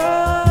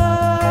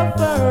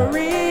suffering.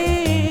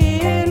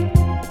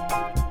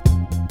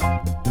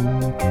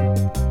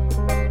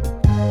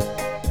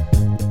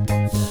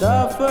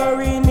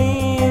 Suffering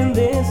in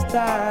this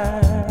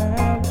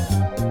time.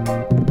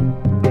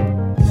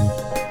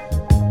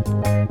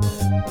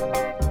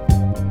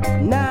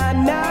 Na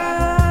na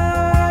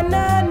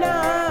na na.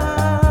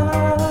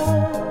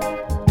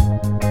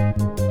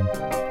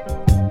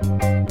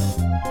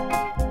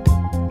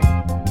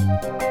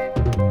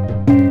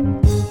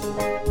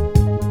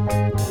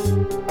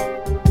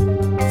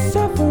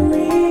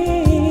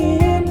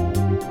 Suffering,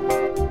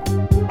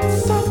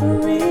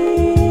 suffering.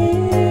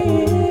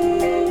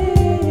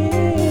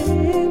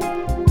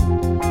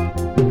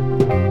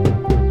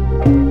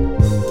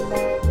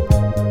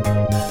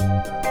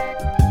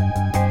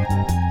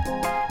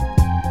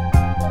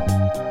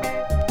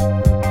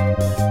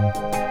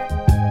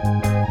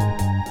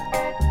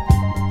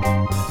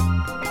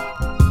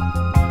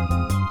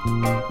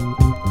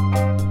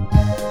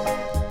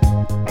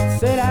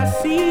 Said I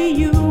see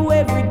you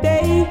every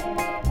day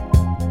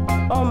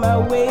on my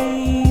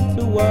way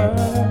to work.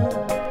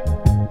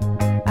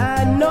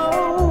 I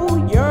know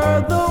you're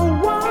the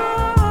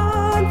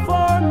one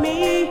for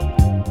me.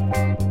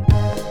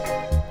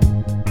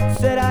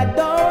 Said I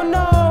don't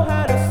know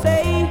how to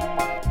say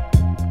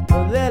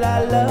that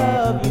I love